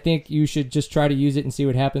donating it, I think you should just try to use it and see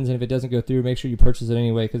what happens. And if it doesn't go through, make sure you purchase it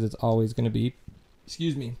anyway, because it's always going to be,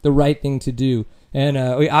 the right thing to do.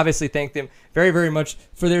 And we obviously thank them very, very much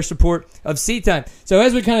for their support of Seat Time. So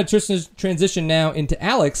as we kind of transition now into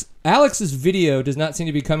Alex, Alex's video does not seem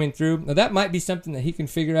to be coming through. Now, that might be something that he can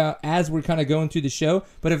figure out as we're kind of going through the show.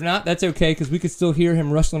 But if not, that's okay, because we could still hear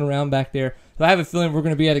him rustling around back there. So I have a feeling we're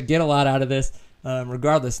going to be able to get a lot out of this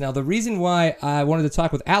regardless. Now, the reason why I wanted to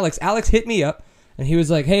talk with Alex hit me up, and he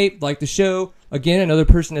was like, hey, like the show. Again, another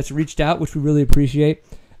person that's reached out, which we really appreciate.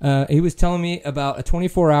 He was telling me about a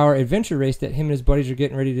 24-hour adventure race that him and his buddies are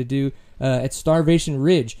getting ready to do at Starvation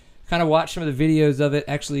Ridge. Kind of watched some of the videos of it.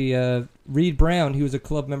 Actually, Reed Brown, he was a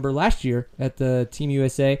club member last year at the Team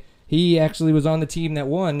USA. He actually was on the team that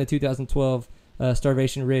won the 2012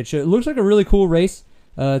 Starvation Ridge. So it looks like a really cool race.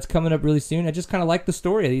 It's coming up really soon. I just kind of like the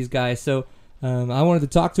story of these guys. So I wanted to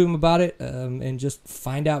talk to him about it and just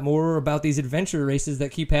find out more about these adventure races that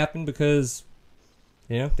keep happening, because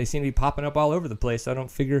they seem to be popping up all over the place. I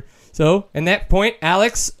don't figure. So, in that point,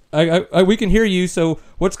 Alex, we can hear you. So,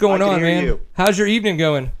 what's going on, man? You. How's your evening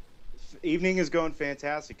going? Evening is going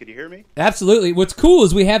fantastic. Could you hear me? Absolutely. What's cool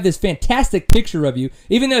is we have this fantastic picture of you.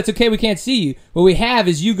 Even though it's okay we can't see you, what we have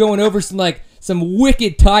is you going over some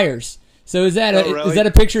wicked tires. So, is that is that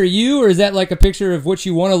a picture of you, or is that like a picture of what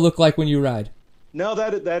you want to look like when you ride? No,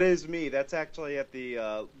 that is me. That's actually at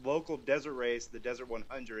the local desert race, the Desert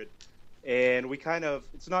 100. And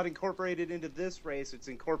it's not incorporated into this race. It's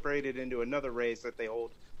incorporated into another race that they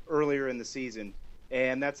hold earlier in the season.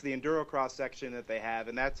 And that's the Enduro Cross section that they have.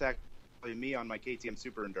 And that's actually me on my KTM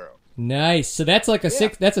Super Enduro. Nice. So that's like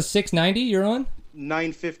that's a 690 you're on?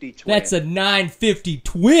 950 twin. That's a 950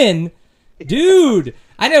 twin? Dude,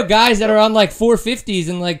 I know guys that are on like 450s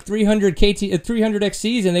and like 300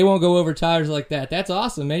 XCs and they won't go over tires like that. That's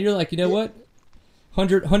awesome, man. You're like, what?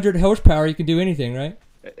 100 horsepower, you can do anything, right?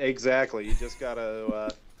 Exactly. You just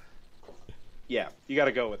gotta, you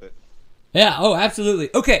gotta go with it. Yeah. Oh,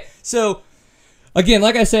 absolutely. Okay. So, again,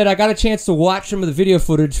 like I said, I got a chance to watch some of the video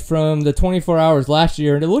footage from the 24 hours last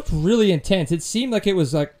year, and it looked really intense. It seemed like it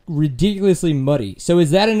was like ridiculously muddy. So,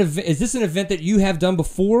 is this an event that you have done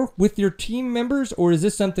before with your team members, or is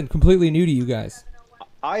this something completely new to you guys?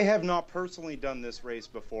 I have not personally done this race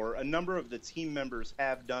before. A number of the team members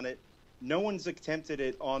have done it. No one's attempted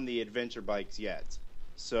it on the adventure bikes yet.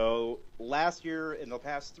 So last year, in the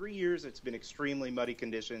past 3 years, it's been extremely muddy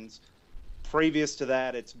conditions. Previous to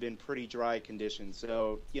that, it's been pretty dry conditions.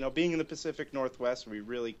 So, being in the Pacific Northwest, we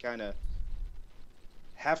really kind of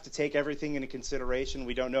have to take everything into consideration.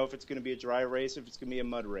 We don't know if it's going to be a dry race, if it's going to be a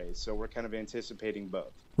mud race. So we're kind of anticipating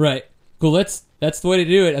both. Right. Cool. That's the way to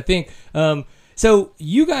do it, I think. So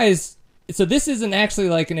you guys... So this isn't actually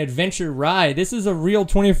like an adventure ride. This is a real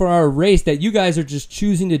 24-hour race that you guys are just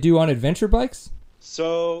choosing to do on adventure bikes?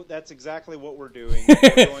 So that's exactly what we're doing.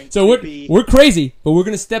 We're crazy, but we're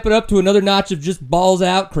going to step it up to another notch of just balls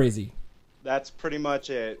out crazy. That's pretty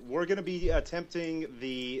much it. We're going to be attempting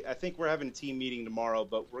I think we're having a team meeting tomorrow,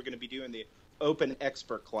 but we're going to be doing the open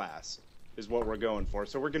expert class is what we're going for.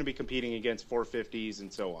 So we're going to be competing against 450s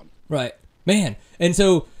and so on. Right, man. And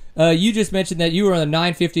so you just mentioned that you were on a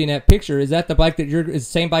 950 in that picture. Is that the bike that is the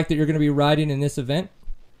same bike that you're going to be riding in this event?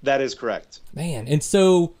 That is correct. Man, and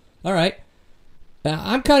so all right.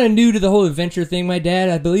 I'm kind of new to the whole adventure thing. My dad,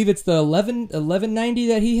 I believe it's the 1190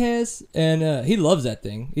 that he has, and he loves that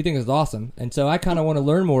thing. He thinks it's awesome, and so I kind of want to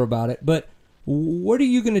learn more about it. But what are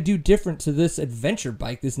you going to do different to this adventure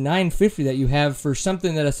bike, this 950 that you have for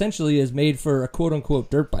something that essentially is made for a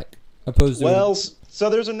quote-unquote dirt bike, opposed to... Well,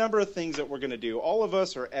 so there's a number of things that we're going to do. All of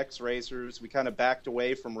us are ex-racers. We kind of backed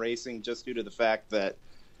away from racing just due to the fact that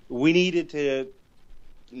we needed to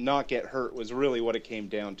not get hurt was really what it came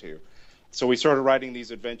down to. So we started riding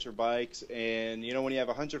these adventure bikes, and, you know, when you have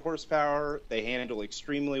 100 horsepower, they handle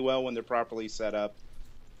extremely well when they're properly set up.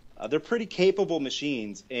 They're pretty capable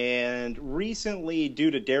machines, and recently,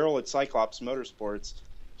 due to Daryl at Cyclops Motorsports,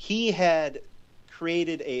 he had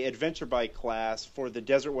created a adventure bike class for the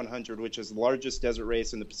Desert 100, which is the largest desert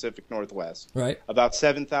race in the Pacific Northwest. Right. About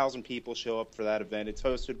 7,000 people show up for that event. It's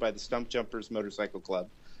hosted by the Stump Jumpers Motorcycle Club.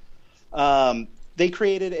 They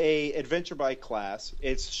created a adventure bike class.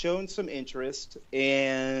 It's shown some interest,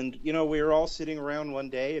 and, you know, we were all sitting around one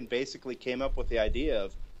day and basically came up with the idea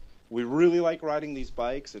of, we really like riding these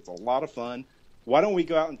bikes. It's a lot of fun. Why don't we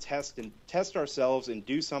go out and test ourselves and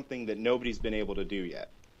do something that nobody's been able to do yet?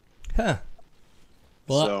 Huh.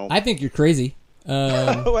 Well, So, I think you're crazy.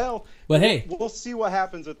 well, but hey, we'll see what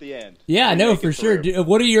happens at the end. Yeah, We no, make for it sure. through.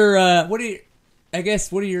 What are your what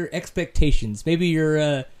are your expectations? Maybe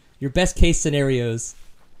your best case scenarios.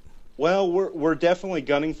 Well, we're definitely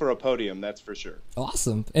gunning for a podium, that's for sure.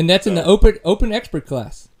 Awesome. And that's in the open expert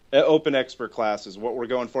class. Open expert class is what we're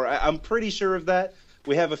going for. I'm pretty sure of that.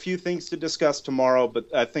 We have a few things to discuss tomorrow,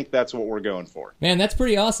 but I think that's what we're going for. Man, that's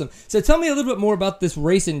pretty awesome. So tell me a little bit more about this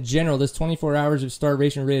race in general, this 24 hours of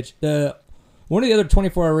Starvation Ridge. One of the other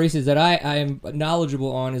 24-hour races that I am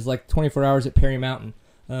knowledgeable on is like 24 hours at Perry Mountain.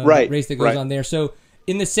 Right. Race that goes on there. So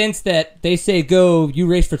in the sense that they say go, you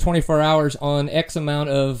race for 24 hours on X amount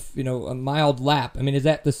of, you know, a mild lap. I mean, is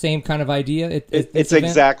that the same kind of idea? It's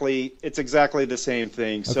exactly the same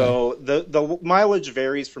thing. Okay. So the mileage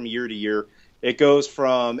varies from year to year. It goes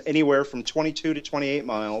from anywhere from 22 to 28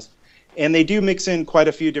 miles, and they do mix in quite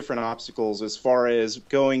a few different obstacles as far as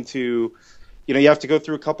going to, you know, you have to go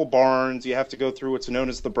through a couple barns, you have to go through what's known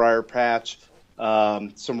as the Briar Patch,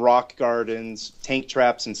 some rock gardens, tank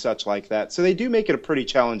traps, and such like that. So they do make it a pretty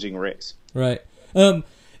challenging race. Right. And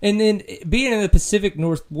then being in the Pacific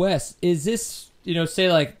Northwest, is this, you know,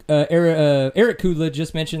 say like Eric Kudla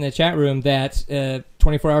just mentioned in the chat room that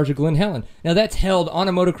 24 Hours of Glen Helen. Now that's held on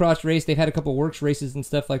a motocross race. They've had a couple works races and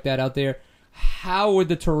stuff like that out there. How would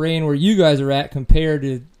the terrain where you guys are at compare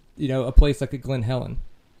to, you know, a place like a Glen Helen?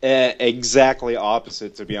 Exactly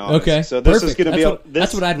opposite, to be honest. Okay, so this perfect. is going to be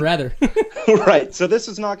that's what I'd rather. Right. So this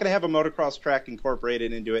is not going to have a motocross track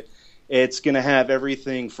incorporated into it. It's going to have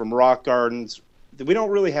everything from rock gardens. We don't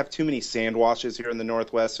really have too many sand washes here in the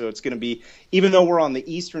Northwest, so it's going to be, even though we're on the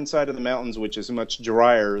eastern side of the mountains, which is much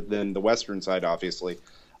drier than the western side, obviously,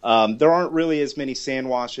 there aren't really as many sand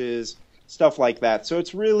washes, stuff like that. So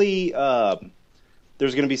it's really,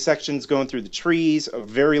 there's going to be sections going through the trees, a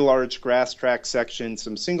very large grass track section,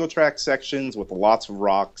 some single track sections with lots of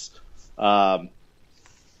rocks,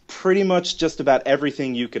 pretty much just about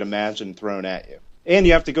everything you could imagine thrown at you. And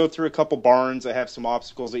you have to go through a couple barns that have some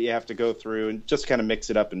obstacles that you have to go through and just kind of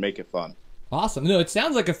mix it up and make it fun. Awesome. No, it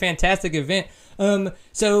sounds like a fantastic event.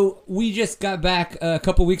 So we just got back a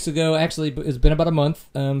couple weeks ago. Actually, it's been about a month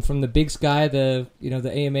from the Big Sky, the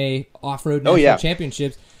AMA Off-Road National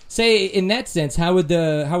Championships. Say, in that sense, how would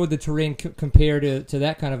the terrain compare to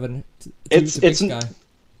that kind of Big Sky?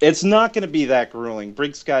 It's not going to be that grueling.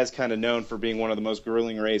 Big Sky is kind of known for being one of the most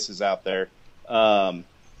grueling races out there.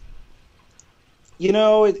 You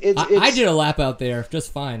know, I did a lap out there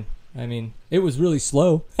just fine. I mean, it was really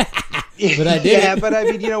slow, but I did. Yeah, but I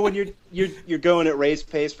mean, you know, when you're going at race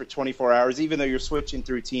pace for 24 hours, even though you're switching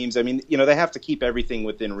through teams, I mean, you know, they have to keep everything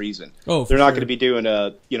within reason. Oh, they're not going to be doing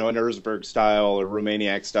an Erzberg style or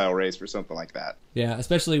Romaniac style race or something like that. Yeah,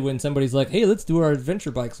 especially when somebody's like, "Hey, let's do our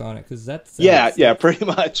adventure bikes on it," because that's pretty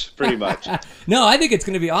much. No, I think it's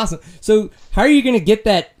going to be awesome. So, how are you going to get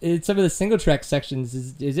that in some of the single track sections?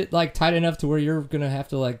 Is it like tight enough to where you're going to have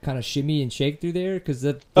to like kind of shimmy and shake through there? Because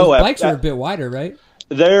those bikes are a bit wider, right?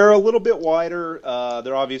 They're a little bit wider.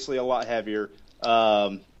 They're obviously a lot heavier.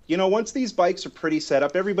 You know, once these bikes are pretty set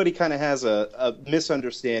up, everybody kind of has a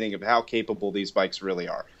misunderstanding of how capable these bikes really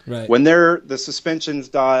are. Right. When the suspension's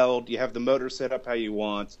dialed, you have the motor set up how you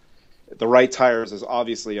want. the right tires is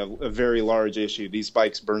obviously a very large issue. These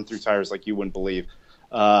bikes burn through tires like you wouldn't believe.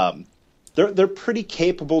 They're pretty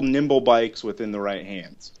capable, nimble bikes within the right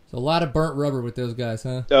hands. So a lot of burnt rubber with those guys,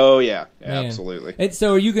 huh? Oh yeah, Man. absolutely. And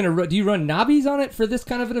so, are you gonna do you run knobbies on it for this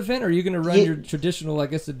kind of an event, or are you gonna run your traditional, I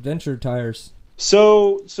guess, adventure tires?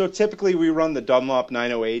 So typically we run the Dunlop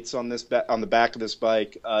 908s on the back of this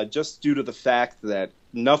bike, just due to the fact that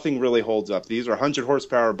nothing really holds up. These are 100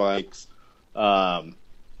 horsepower bikes.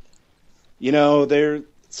 They're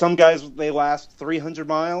some guys, they last 300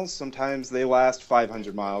 miles. Sometimes they last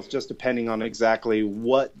 500 miles, just depending on exactly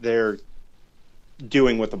what they're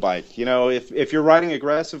doing with the bike. If you're riding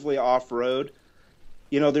aggressively off-road,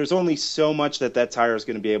 there's only so much that tire is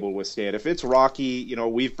going to be able to withstand. If it's rocky,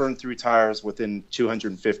 we've burned through tires within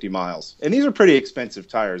 250 miles. And these are pretty expensive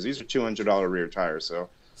tires. These are $200 rear tires. So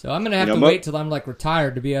I'm going to have to wait till I'm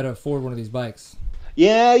retired to be able to afford one of these bikes.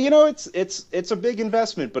 Yeah, it's a big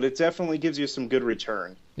investment, but it definitely gives you some good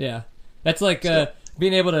return. Yeah. That's like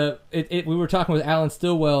being able to we were talking with Alan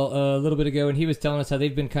Stillwell a little bit ago, and he was telling us how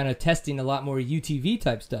they've been kind of testing a lot more UTV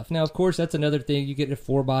type stuff. Now, of course, that's another thing. You get a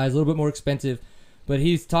 4x, a little bit more expensive, but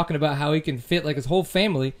he's talking about how he can fit his whole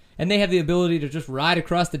family, and they have the ability to just ride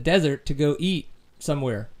across the desert to go eat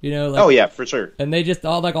somewhere. Oh yeah, for sure. And they just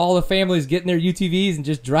all the families get in their UTVs and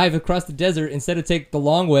just drive across the desert instead of take the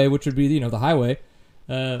long way, which would be the highway,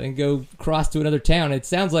 and go cross to another town. It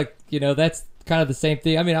sounds like that's kind of the same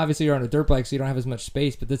thing. I mean, obviously you're on a dirt bike, so you don't have as much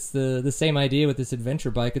space, but that's the same idea with this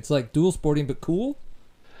adventure bike. It's like dual sporting, but cool.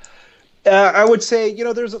 I would say,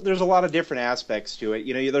 there's a lot of different aspects to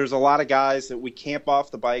it. There's a lot of guys that we camp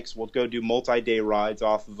off the bikes. We'll go do multi-day rides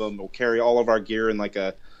off of them. We'll carry all of our gear in like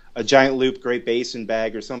a giant loop Great Basin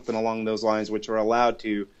bag or something along those lines, which are allowed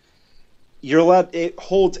to. It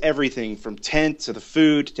holds everything from tent to the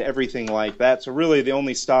food to everything like that. So really the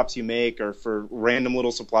only stops you make are for random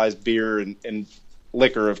little supplies, beer and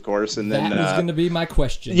liquor, of course. And then that was going to be my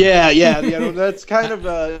question. Yeah. That's kind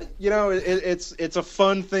of it's a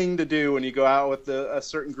fun thing to do when you go out with a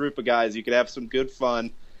certain group of guys. You could have some good fun,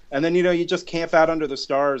 and then you just camp out under the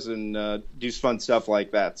stars and do fun stuff like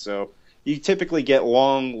that. So you typically get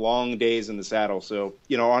long days in the saddle. So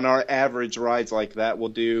on our average rides like that, we'll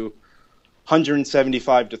do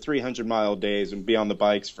 175 to 300 mile days and be on the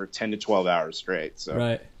bikes for 10 to 12 hours straight. So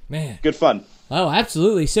right, man, good fun. Oh,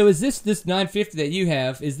 absolutely. So is this 950 that you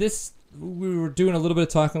have? Is this? We were doing a little bit of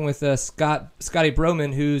talking with Scotty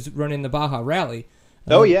Broman, who's running the Baja Rally.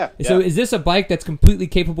 Oh yeah. So is this a bike that's completely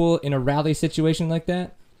capable in a rally situation like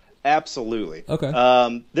that? Absolutely.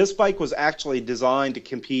 Okay. This bike was actually designed to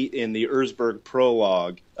compete in the Erzberg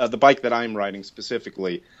Prologue, the bike that I'm riding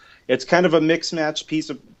specifically. It's kind of a mix-match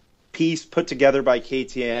piece put together by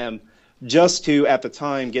KTM just to, at the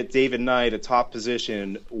time, get David Knight a top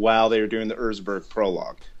position while they were doing the Erzberg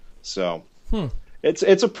Prologue. So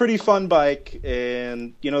it's a pretty fun bike,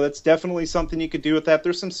 and that's definitely something you could do with that.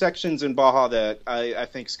 There's some sections in Baja that I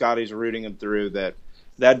think Scotty's rooting him through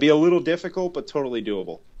that'd be a little difficult, but totally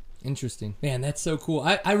doable. Interesting. Man, that's so cool.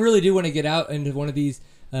 I really do want to get out into one of these.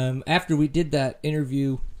 After we did that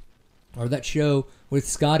interview or that show with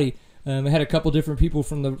Scotty, I had a couple different people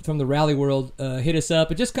from the rally world hit us up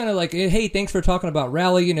and just kind of like, hey, thanks for talking about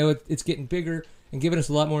rally. It's getting bigger and giving us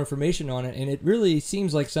a lot more information on it. And it really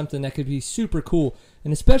seems like something that could be super cool.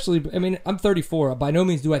 And especially, I mean, I'm 34. By no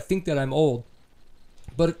means do I think that I'm old.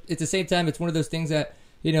 But at the same time, it's one of those things that,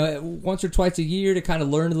 once or twice a year to kind of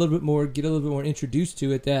learn a little bit more, get a little bit more introduced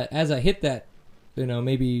to it, that as I hit that,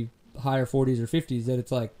 maybe higher 40s or 50s, that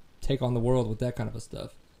it's like take on the world with that kind of a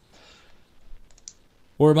stuff.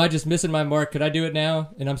 Or am I just missing my mark? Could I do it now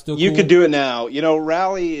and I'm still cool? You could do it now.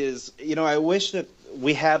 Rally is, I wish that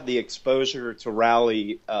we had the exposure to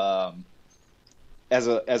rally as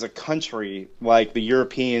a country like the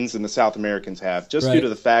Europeans and the South Americans have, just right. Due to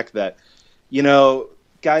the fact that,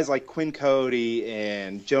 guys like Quinn Cody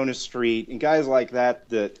and Jonas Street and guys like that,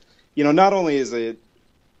 not only is it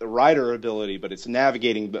the rider ability, but it's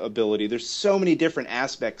navigating ability. There's so many different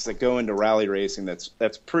aspects that go into rally racing that's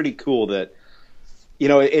pretty cool that,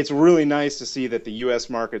 it's really nice to see that the U.S.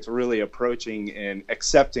 market's really approaching and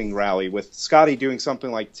accepting rally. With Scotty doing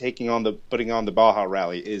something like putting on the Baja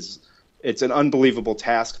Rally it's an unbelievable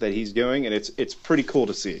task that he's doing, and it's pretty cool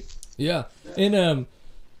to see. Yeah, and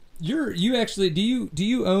you actually do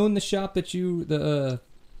you own the shop that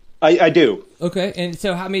I do. Okay, and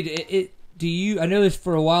so I mean, I know this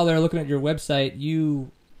for a while there. Looking at your website, you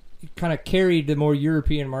kind of carried the more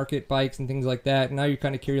European market bikes and things like that. And now you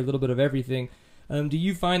kind of carry a little bit of everything. Do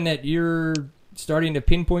you find that you're starting to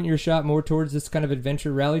pinpoint your shop more towards this kind of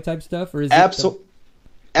adventure rally type stuff, or is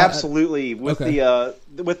Absolutely. Okay.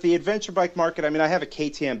 With the adventure bike market, I mean, I have a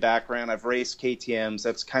KTM background. I've raced KTMs.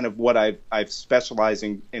 That's kind of what I've specialized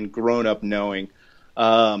in and grown up knowing.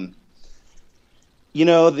 You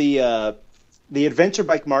know, the adventure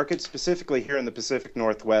bike market, specifically here in the Pacific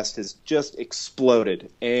Northwest, has just exploded,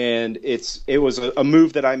 and it was a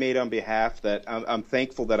move that I made on behalf that I'm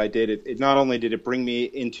thankful that I did. It not only did it bring me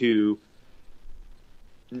into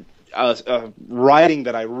riding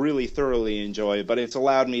that I really thoroughly enjoy, but it's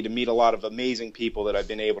allowed me to meet a lot of amazing people that I've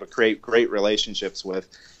been able to create great relationships with.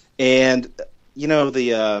 And you know,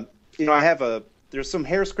 there's some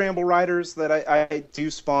hare scramble riders that I do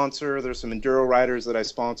sponsor. There's some enduro riders that I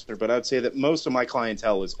sponsor, but I'd say that most of my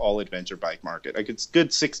clientele is all adventure bike market. Like, it's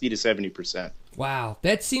good 60 to 70%. Wow,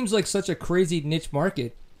 that seems like such a crazy niche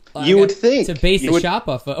market. You would think to base the shop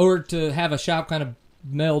off of, or to have a shop kind of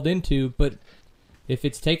meld into, but if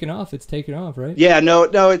it's taken off, it's taken off, right? Yeah, no,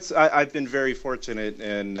 I've been very fortunate,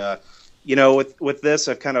 and you know, with this,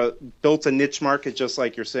 I've kind of built a niche market, just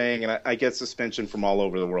like you're saying, and I get suspension from all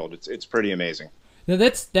over the world. It's pretty amazing. Now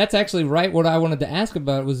that's actually right. What I wanted to ask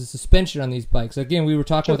about was the suspension on these bikes. Again, we were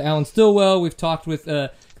talking with Alan Stillwell. We've talked with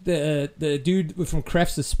the dude from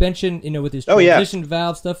Kreft Suspension, you know, with his transition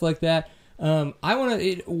valve, stuff like that. I want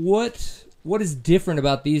to what is different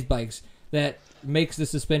about these bikes that makes the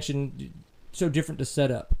suspension so different to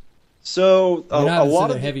set up? So a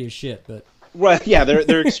lot of heavy as shit, but right, yeah,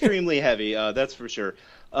 they're extremely heavy. That's for sure.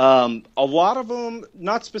 A lot of them,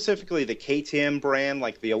 not specifically the KTM brand,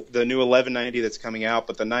 like the new 1190 that's coming out,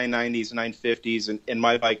 but the 990s, 950s, and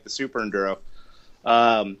my bike, the Super Enduro.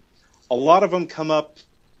 A lot of them come up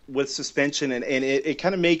with suspension, and it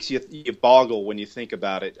kind of makes you boggle when you think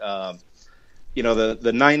about it. You know,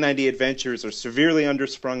 the 990 Adventures are severely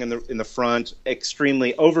undersprung in the front,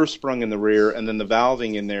 extremely oversprung in the rear, and then the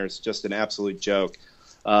valving in there is just an absolute joke.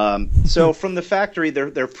 So from the factory,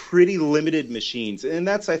 they're pretty limited machines, and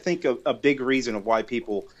that's, I think, a big reason of why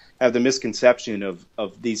people have the misconception of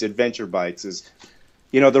these adventure bikes is,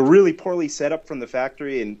 you know, they're really poorly set up from the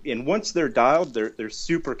factory, and once they're dialed, they're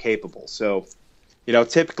super capable. So, you know,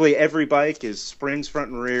 typically every bike is springs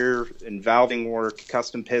front and rear and valving work,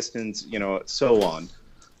 custom pistons, you know, so on.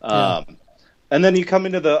 And then you come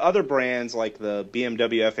into the other brands like the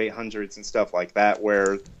BMW F800s and stuff like that,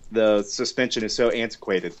 where the suspension is so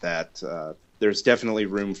antiquated that there's definitely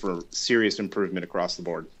room for serious improvement across the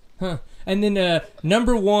board. Huh. And then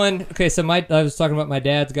number one, okay, so I was talking about my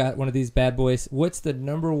dad's got one of these bad boys. What's the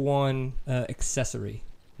number one accessory?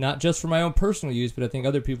 Not just for my own personal use, but I think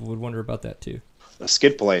other people would wonder about that too. A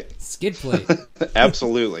skid plate. Skid plate.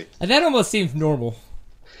 Absolutely. And that almost seems normal.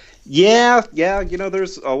 Yeah, you know,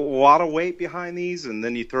 there's a lot of weight behind these, and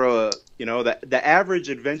then you throw the average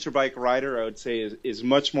adventure bike rider, I would say, is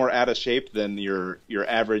much more out of shape than your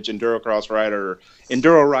average endurocross rider,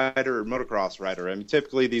 enduro rider, or motocross rider. I mean,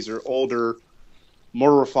 typically these are older,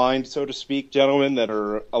 more refined, so to speak, gentlemen that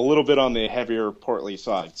are a little bit on the heavier, portly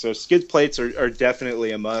side. So skid plates are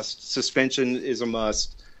definitely a must. Suspension is a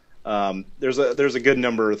must. There's a good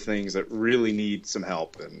number of things that really need some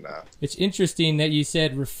help, and it's interesting that you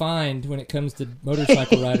said refined when it comes to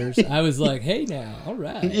motorcycle riders. I was like, hey, now, all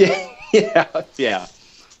right, yeah.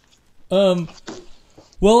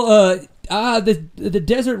 The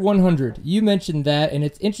Desert 100. You mentioned that, and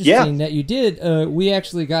it's interesting that you did. We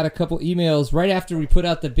actually got a couple emails right after we put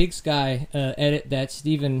out the Big Sky edit that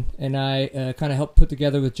Steven and I kind of helped put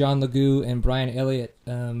together with John Legoo and Brian Elliott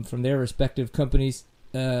from their respective companies.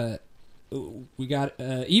 We got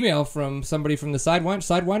an email from somebody from the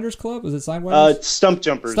Sidewinders Club. Was it Sidewinders? Stump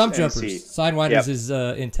Jumpers. Stump Jumpers. Sidewinders is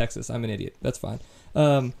in Texas. I'm an idiot. That's fine.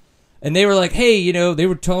 And they were like, hey, you know, they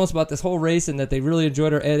were telling us about this whole race and that they really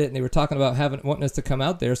enjoyed our edit, and they were talking about wanting us to come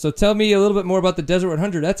out there. So tell me a little bit more about the Desert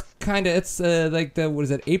 100. That's like what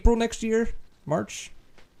is it, April next year? March?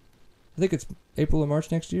 I think it's April or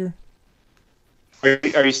March next year.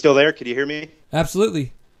 Are you still there? Can you hear me?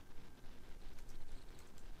 Absolutely.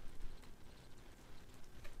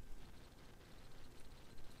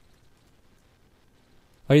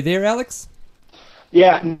 Are you there, Alex?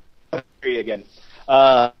 Yeah, I hear you again.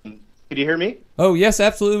 Can you hear me? Oh, yes,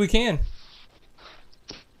 absolutely we can.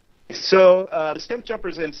 So the Stump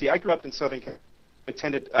Jumpers MC, I grew up in Southern California.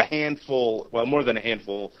 Attended a handful, well, more than a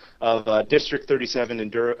handful, of District 37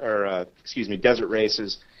 desert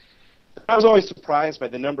races. I was always surprised by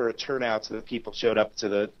the number of turnouts that people showed up to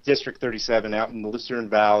the District 37 out in the Lucerne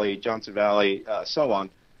Valley, Johnson Valley, so on.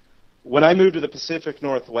 When I moved to the Pacific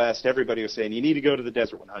Northwest, everybody was saying, you need to go to the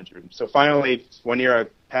Desert 100. So finally, one year I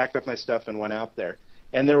packed up my stuff and went out there.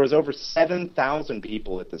 And there was over 7,000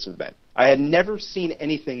 people at this event. I had never seen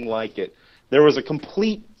anything like it. There was a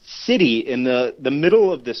complete city in the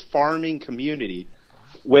middle of this farming community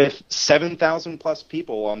with 7,000 plus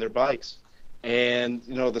people on their bikes. And,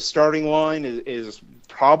 the starting line is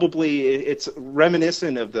probably, it's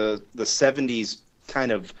reminiscent of the 70s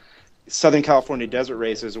kind of Southern California desert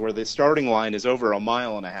races where the starting line is over 1.5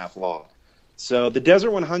 miles long. So the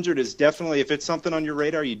Desert 100 is definitely, if it's something on your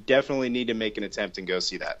radar, you definitely need to make an attempt and go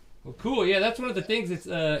see that. Well, cool. Yeah, that's one of the things.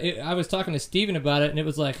 I was talking to Steven about it, and it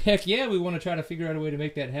was like, heck yeah, we want to try to figure out a way to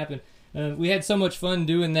make that happen. We had so much fun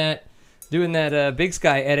doing that Big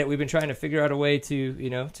Sky edit. We've been trying to figure out a way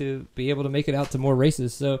to be able to make it out to more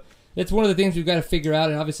races. So it's one of the things we've got to figure out.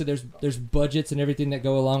 And obviously there's budgets and everything that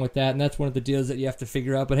go along with that, and that's one of the deals that you have to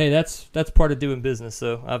figure out. But hey, that's part of doing business.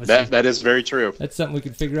 So obviously that is very true. That's something we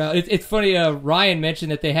can figure out. It's funny. Ryan mentioned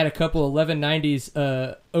that they had a couple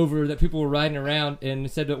 1190s over that people were riding around, and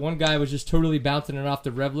said that one guy was just totally bouncing it off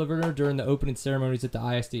the rev limiter during the opening ceremonies at the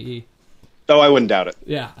ISDE. Oh, I wouldn't doubt it.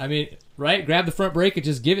 Yeah, I mean, right? Grab the front brake and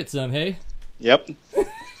just give it some, hey? Yep.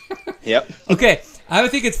 Yep. Okay, I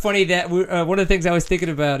would think it's funny that one of the things I was thinking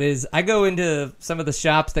about is I go into some of the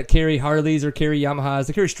shops that carry Harleys or carry Yamahas,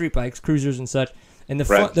 they carry street bikes, cruisers and such, and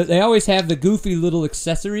front, they always have the goofy little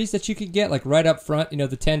accessories that you could get, like right up front, the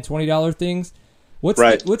 $10, $20 things. What's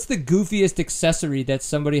the goofiest accessory that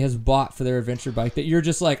somebody has bought for their adventure bike that you're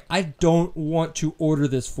just like, I don't want to order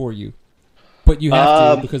this for you, but you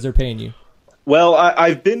have to because they're paying you? Well,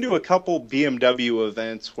 I've been to a couple BMW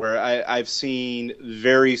events where I've seen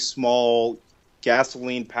very small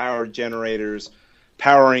gasoline-powered generators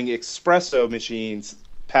powering espresso machines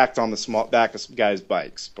packed on the small back of guys'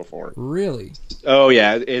 bikes before. Really? Oh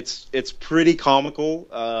yeah, it's pretty comical.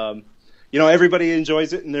 Everybody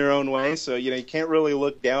enjoys it in their own way, so you can't really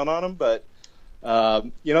look down on them. But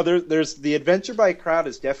there's the adventure bike crowd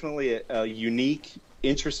is definitely a unique,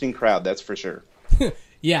 interesting crowd. That's for sure.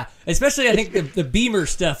 Yeah, especially I think the Beamer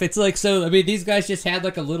stuff. It's like, so I mean, these guys just had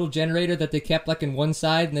like a little generator that they kept like in one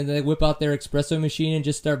side, and then they whip out their espresso machine and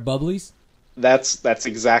just start bubblies. That's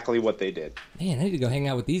exactly what they did. Man, I need to go hang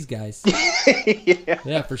out with these guys.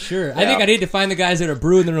 Yeah, for sure. Yeah. I think I need to find the guys that are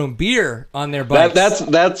brewing their own beer on their bikes.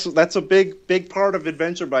 That's a big part of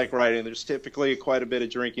adventure bike riding. There's typically quite a bit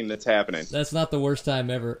of drinking that's happening. That's not the worst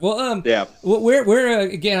time ever. Well, yeah. Where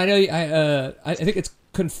again? I know I think it's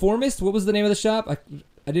Conformist. What was the name of the shop?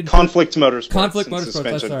 I didn't. Conflict Motorsports. Conflict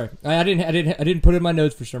Motorsports. I'm sorry. I didn't put it in my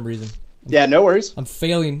notes for some reason. Yeah, no worries. I'm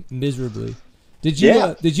failing miserably. Were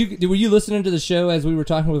you listening to the show as we were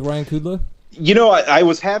talking with Ryan Kudla? I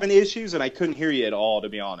was having issues and I couldn't hear you at all, to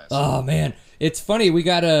be honest. Oh man, it's funny. We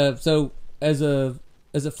got so as a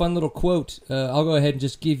fun little quote. I'll go ahead and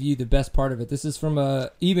just give you the best part of it. This is from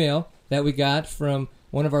a email that we got from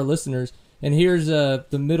one of our listeners, and here's the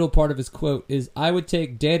middle part of his quote: "Is I would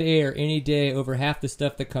take dead air any day over half the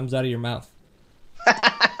stuff that comes out of your mouth."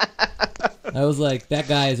 I was like, that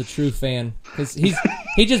guy is a true fan because he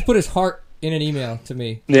just put his heart in an email to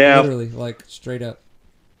me. Yeah. Literally, like, straight up.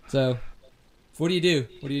 So, what do you do?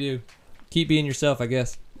 Keep being yourself, I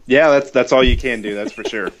guess. Yeah, that's all you can do, that's for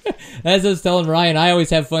sure. As I was telling Ryan, I always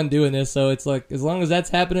have fun doing this, so it's like, as long as that's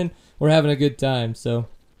happening, we're having a good time, so.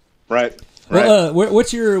 Right. Well,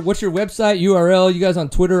 what's your website, URL, you guys on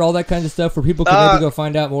Twitter, all that kind of stuff, where people can maybe go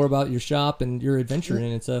find out more about your shop and your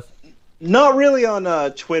adventuring and stuff? Not really on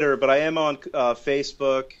Twitter, but I am on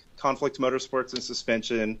Facebook, Conflict Motorsports and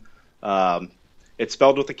Suspension. It's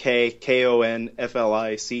spelled with a K,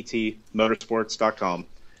 KONFLICT, motorsports.com.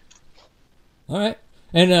 All right.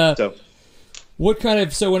 And what kind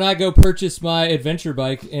of, so when I go purchase my adventure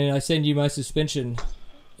bike and I send you my suspension,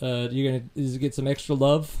 does it get some extra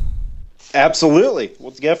love? Absolutely.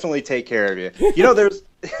 We'll definitely take care of you. There's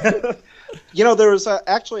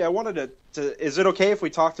actually, I wanted to, is it okay if we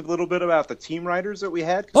talked a little bit about the team riders that we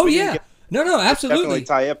had? Oh, yeah. No, absolutely. Definitely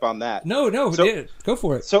tie up on that. No, go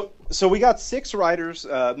for it. So we got 6 riders,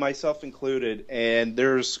 myself included, and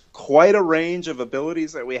there's quite a range of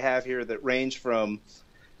abilities that we have here that range from,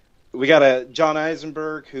 we got a John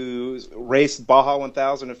Eisenberg who's raced Baja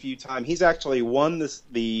 1000 a few times. He's actually won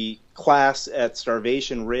the class at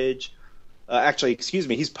Starvation Ridge.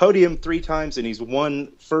 He's podiumed 3 times, and he's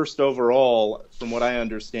won first overall, from what I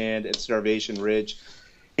understand, at Starvation Ridge.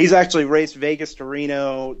 He's actually raced Vegas to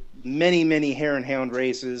Reno, many Hare and Hound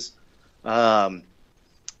races.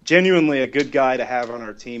 Genuinely a good guy to have on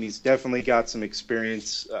our team. He's definitely got some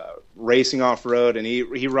experience racing off-road, and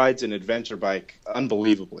he rides an adventure bike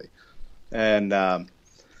unbelievably. And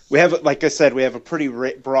we have, like I said, we have a pretty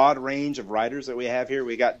broad range of riders that we have here.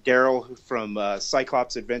 We got Daryl from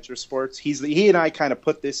Cyclops Adventure Sports. He and I kind of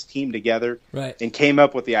put this team together, right, and came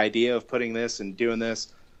up with the idea of putting this and doing this.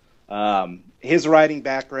 His riding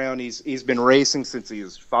background, he's been racing since he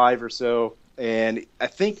was 5 or so, and I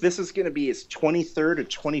think this is going to be his 23rd or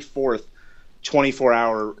 24th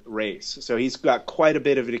 24-hour race. So he's got quite a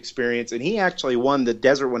bit of experience, and he actually won the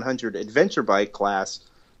Desert 100 adventure bike class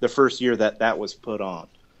the first year that was put on.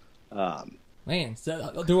 Man,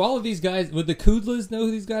 so do all of these guys, would the Kudlas know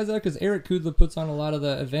who these guys are? Because Eric Kudla puts on a lot of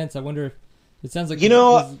the events. I wonder if it sounds like...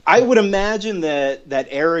 I would imagine that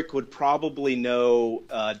Eric would probably know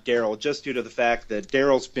Daryl, just due to the fact that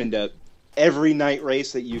Daryl's been to every night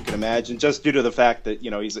race that you can imagine, just due to the fact that,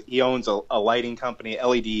 he owns a lighting company,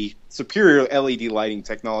 superior LED lighting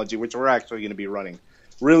technology, which we're actually going to be running.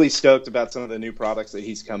 Really stoked about some of the new products that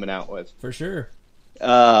he's coming out with. For sure.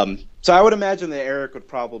 So I would imagine that Eric would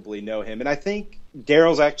probably know him. And I think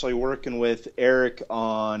Daryl's actually working with Eric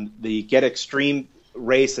on the Get Extreme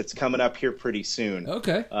race that's coming up here pretty soon.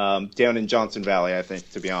 Okay. Down in Johnson Valley, I think,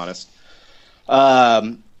 to be honest.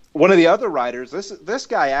 One of the other riders, this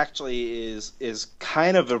guy actually is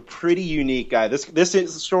kind of a pretty unique guy. This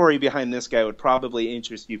is the story behind this guy would probably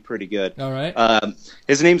interest you pretty good. All right.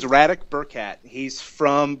 His name's Radek Burkhat. He's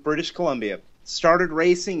from British Columbia. Started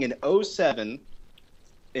racing in 07.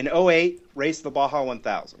 In 08, raced the Baja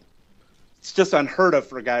 1000. It's just unheard of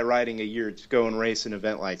for a guy riding a year to go and race an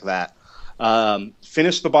event like that.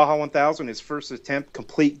 Finished the Baja 1000, his first attempt,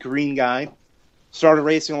 complete green guy. Started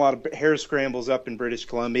racing a lot of hare scrambles up in British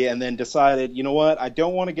Columbia, and then decided, you know what, I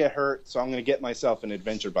don't want to get hurt, so I'm going to get myself an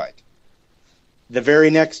adventure bike. The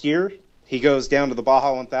very next year, he goes down to the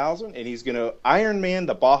Baja 1000, and he's going to Ironman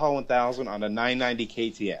the Baja 1000 on a 990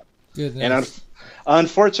 KTM. Goodness. And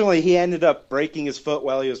unfortunately, he ended up breaking his foot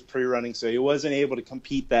while he was pre-running, so he wasn't able to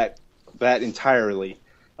compete that entirely.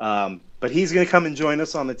 But he's going to come and join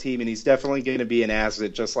us on the team, and he's definitely going to be an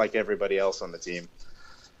asset just like everybody else on the team.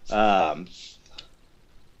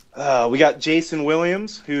 We got Jason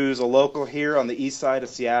Williams, who's a local here on the east side of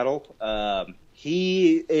Seattle.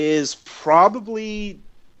 He is probably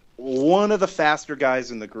one of the faster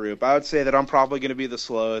guys in the group. I would say that I'm probably going to be the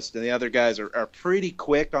slowest, and the other guys are pretty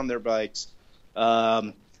quick on their bikes. He's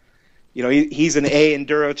an A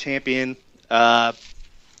Enduro champion,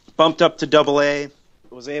 bumped up to double A,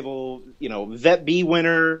 was able, Vet B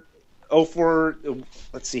winner, 04,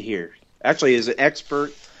 let's see here. Actually, is an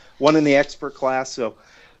expert, won in the expert class, so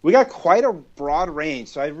we got quite a broad range,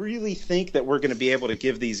 so I really think that we're going to be able to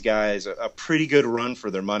give these guys a pretty good run for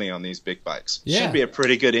their money on these big bikes. Yeah. Should be a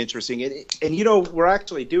pretty good, interesting. And we're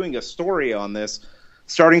actually doing a story on this,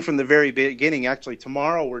 starting from the very beginning. Actually,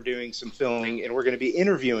 tomorrow we're doing some filming, and we're going to be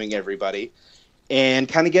interviewing everybody and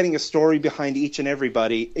kind of getting a story behind each and every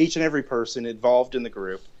person involved in the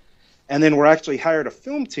group. And then we're actually hired a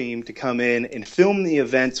film team to come in and film the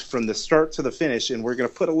events from the start to the finish, and we're going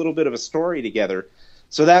to put a little bit of a story together.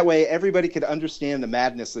 So that way everybody could understand the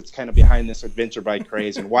madness that's kind of behind this adventure bike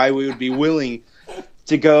craze and why we would be willing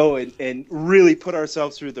to go and really put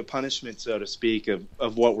ourselves through the punishment, so to speak,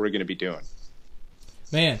 of what we're going to be doing.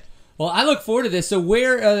 Man, well, I look forward to this. So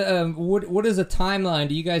where, what is a timeline?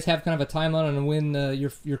 Do you guys have kind of a timeline on when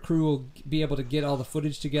your crew will be able to get all the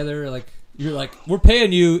footage together? You're like, we're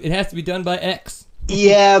paying you. It has to be done by X.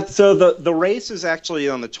 Yeah, so the race is actually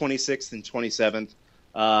on the 26th and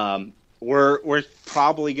 27th. We're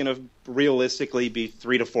probably going to realistically be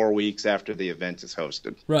 3 to 4 weeks after the event is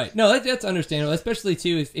hosted. Right. No, that's understandable, especially,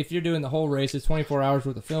 too, if you're doing the whole race. It's 24 hours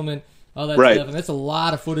worth of filming, all that stuff, and that's a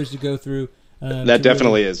lot of footage to go through. That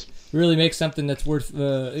definitely is. Really make something that's worth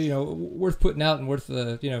worth putting out and worth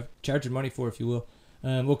charging money for, if you will.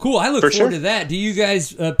 Well, cool. I look forward to that. Do you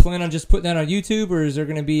guys plan on just putting that on YouTube, or is there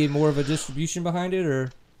going to be more of a distribution behind it,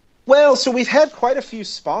 or? Well, so we've had quite a few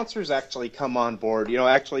sponsors actually come on board.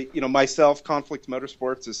 Myself, Conflict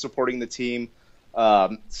Motorsports is supporting the team.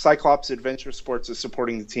 Cyclops Adventure Sports is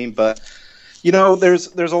supporting the team. But, there's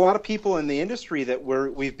a lot of people in the industry that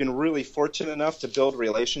we've been really fortunate enough to build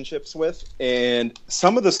relationships with. And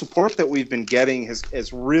some of the support that we've been getting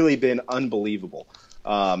has really been unbelievable.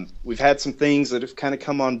 We've had some things that have kind of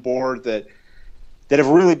come on board that have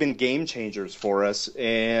really been game changers for us.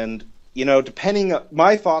 And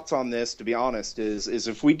my thoughts on this, to be honest, is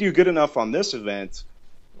if we do good enough on this event,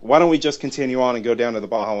 why don't we just continue on and go down to the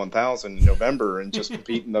Baja 1000 in November and just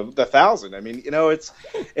compete in the 1,000? I mean,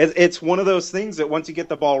 it's one of those things that once you get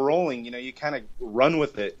the ball rolling, you kind of run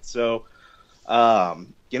with it. So,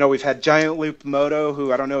 we've had Giant Loop Moto,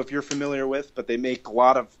 who I don't know if you're familiar with, but they make a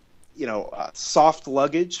lot of, soft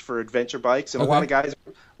luggage for adventure bikes, and a lot of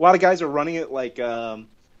guys are running it like.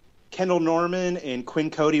 Kendall Norman and Quinn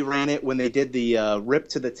Cody ran it when they did the Rip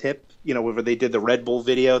to the Tip, where they did the Red Bull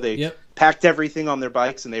video. They packed everything on their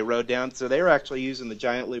bikes and they rode down. So they were actually using the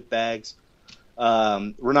Giant Loop bags.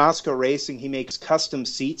 Renasco Racing, he makes custom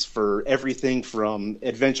seats for everything from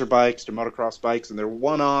adventure bikes to motocross bikes, and they're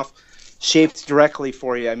one-off, shaped directly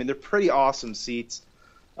for you. I mean, they're pretty awesome seats.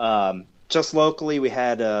 Just locally, we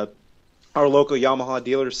had our local Yamaha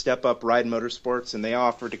dealer Step Up Ride Motorsports, and they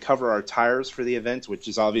offered to cover our tires for the event, which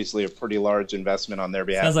is obviously a pretty large investment on their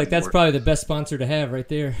behalf. Sounds like that's probably the best sponsor to have right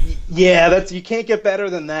there. Yeah, you can't get better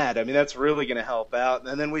than that. I mean, that's really going to help out.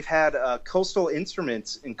 And then we've had Coastal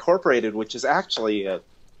Instruments Incorporated, which is actually,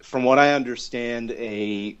 from what I understand,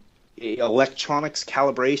 a electronics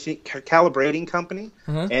calibrating company.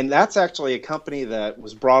 And that's actually a company that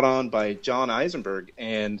was brought on by John Eisenberg,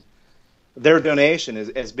 and their donation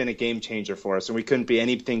has been a game changer for us, and we couldn't be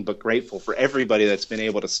anything but grateful for everybody that's been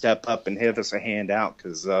able to step up and give us a hand out,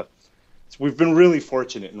 because we've been really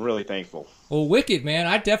fortunate and really thankful. Well, wicked, man.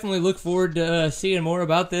 I definitely look forward to seeing more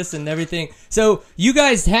about this and everything. So you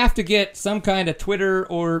guys have to get some kind of Twitter,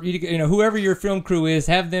 or whoever your film crew is,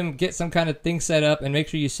 have them get some kind of thing set up and make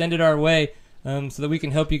sure you send it our way, so that we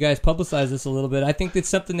can help you guys publicize this a little bit. I think that's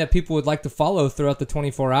something that people would like to follow throughout the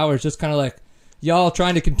 24 hours, just kind of like y'all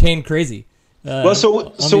trying to contain crazy.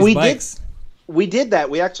 So we did that.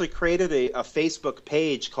 We actually created a Facebook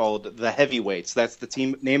page called The Heavyweights. That's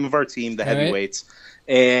the name of our team, The Heavyweights.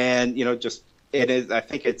 Right. And it is. I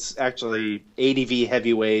think it's actually ADV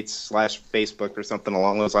Heavyweights /Facebook or something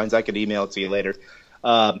along those lines. I could email it to you later.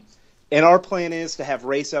 And our plan is to have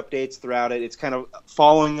race updates throughout it. It's kind of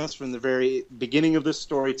following us from the very beginning of this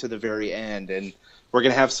story to the very end, and we're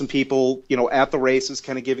going to have some people, at the races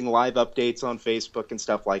kind of giving live updates on Facebook and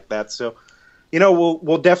stuff like that. So,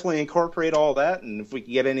 we'll definitely incorporate all that, and if we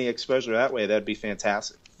can get any exposure that way, that'd be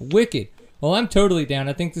fantastic. Wicked. Well, I'm totally down.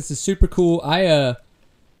 I think this is super cool.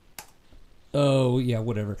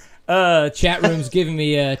 Whatever. Chat room's giving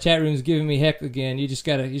me heck again. You just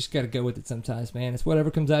gotta go with it sometimes, man. It's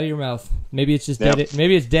whatever comes out of your mouth. Maybe it's just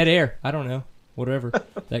maybe it's dead air. I don't know. Whatever.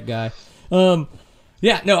 That guy.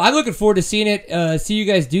 Yeah, no, I'm looking forward to seeing it. See you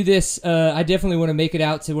guys do this. I definitely want to make it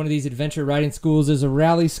out to one of these adventure riding schools. There's a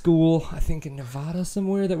rally school, I think in Nevada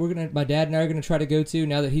somewhere, that my dad and I are gonna try to go to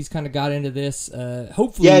now that he's kind of got into this.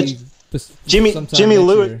 Hopefully, Jimmy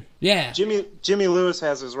Lewis. Year. Yeah, Jimmy Lewis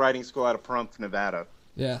has his riding school out of Pahrump, Nevada.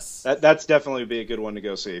 Yes, that's definitely be a good one to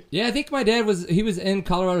go see. Yeah, I think my dad was in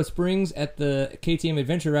Colorado Springs at the KTM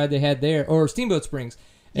adventure ride they had there, or Steamboat Springs.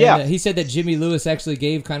 And, he said that Jimmy Lewis actually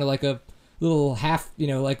gave kind of like a little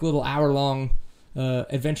little hour-long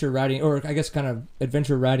adventure riding, or I guess kind of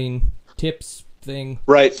adventure riding tips thing.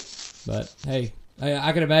 Right. But hey,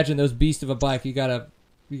 I can imagine those beasts of a bike. You gotta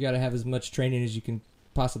have as much training as you can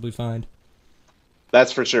possibly find.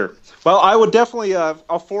 That's for sure. Well, I would definitely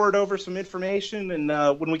I'll forward over some information, and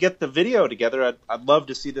when we get the video together, I'd love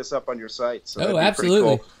to see this up on your site. So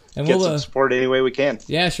absolutely. Cool. And get some support any way we can.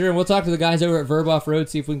 Yeah, sure. And we'll talk to the guys over at Verb Off Road,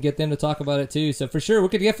 see if we can get them to talk about it too. So for sure, we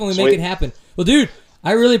could definitely make it happen. Well, dude,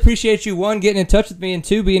 I really appreciate you, one, getting in touch with me, and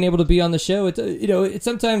two, being able to be on the show. It's it's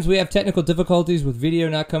sometimes we have technical difficulties with video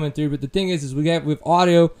not coming through, but the thing is we have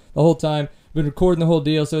audio the whole time. We've been recording the whole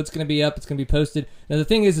deal, so it's going to be up. It's going to be posted. Now the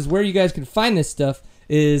thing is where you guys can find this stuff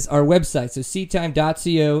is our website. So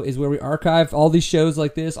seattime.co is where we archive all these shows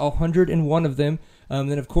like this, all 101 of them.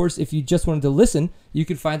 Then, of course, if you just wanted to listen, you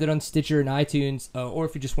can find it on Stitcher and iTunes, or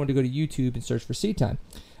if you just wanted to go to YouTube and search for Seat Time.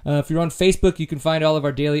 If you're on Facebook, you can find all of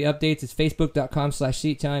our daily updates. It's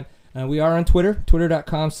facebook.com/seattime. We are on Twitter,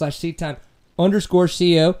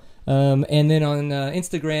 twitter.com/seattime_CO. And then on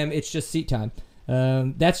Instagram, it's just Seat Time.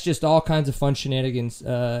 That's just all kinds of fun shenanigans.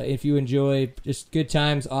 If you enjoy just good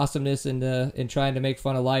times, awesomeness, and trying to make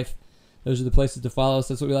fun of life, those are the places to follow us.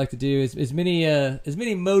 That's what we like to do. Is as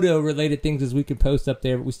many moto-related things as we can post up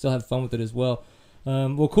there, but we still have fun with it as well.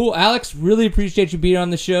 Well, cool. Alex, really appreciate you being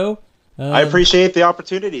on the show. I appreciate the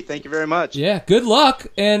opportunity. Thank you very much. Yeah, good luck,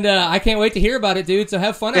 and I can't wait to hear about it, dude. So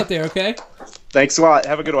have fun out there, okay? Thanks a lot.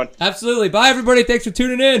 Have a good one. Absolutely. Bye, everybody. Thanks for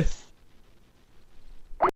tuning in.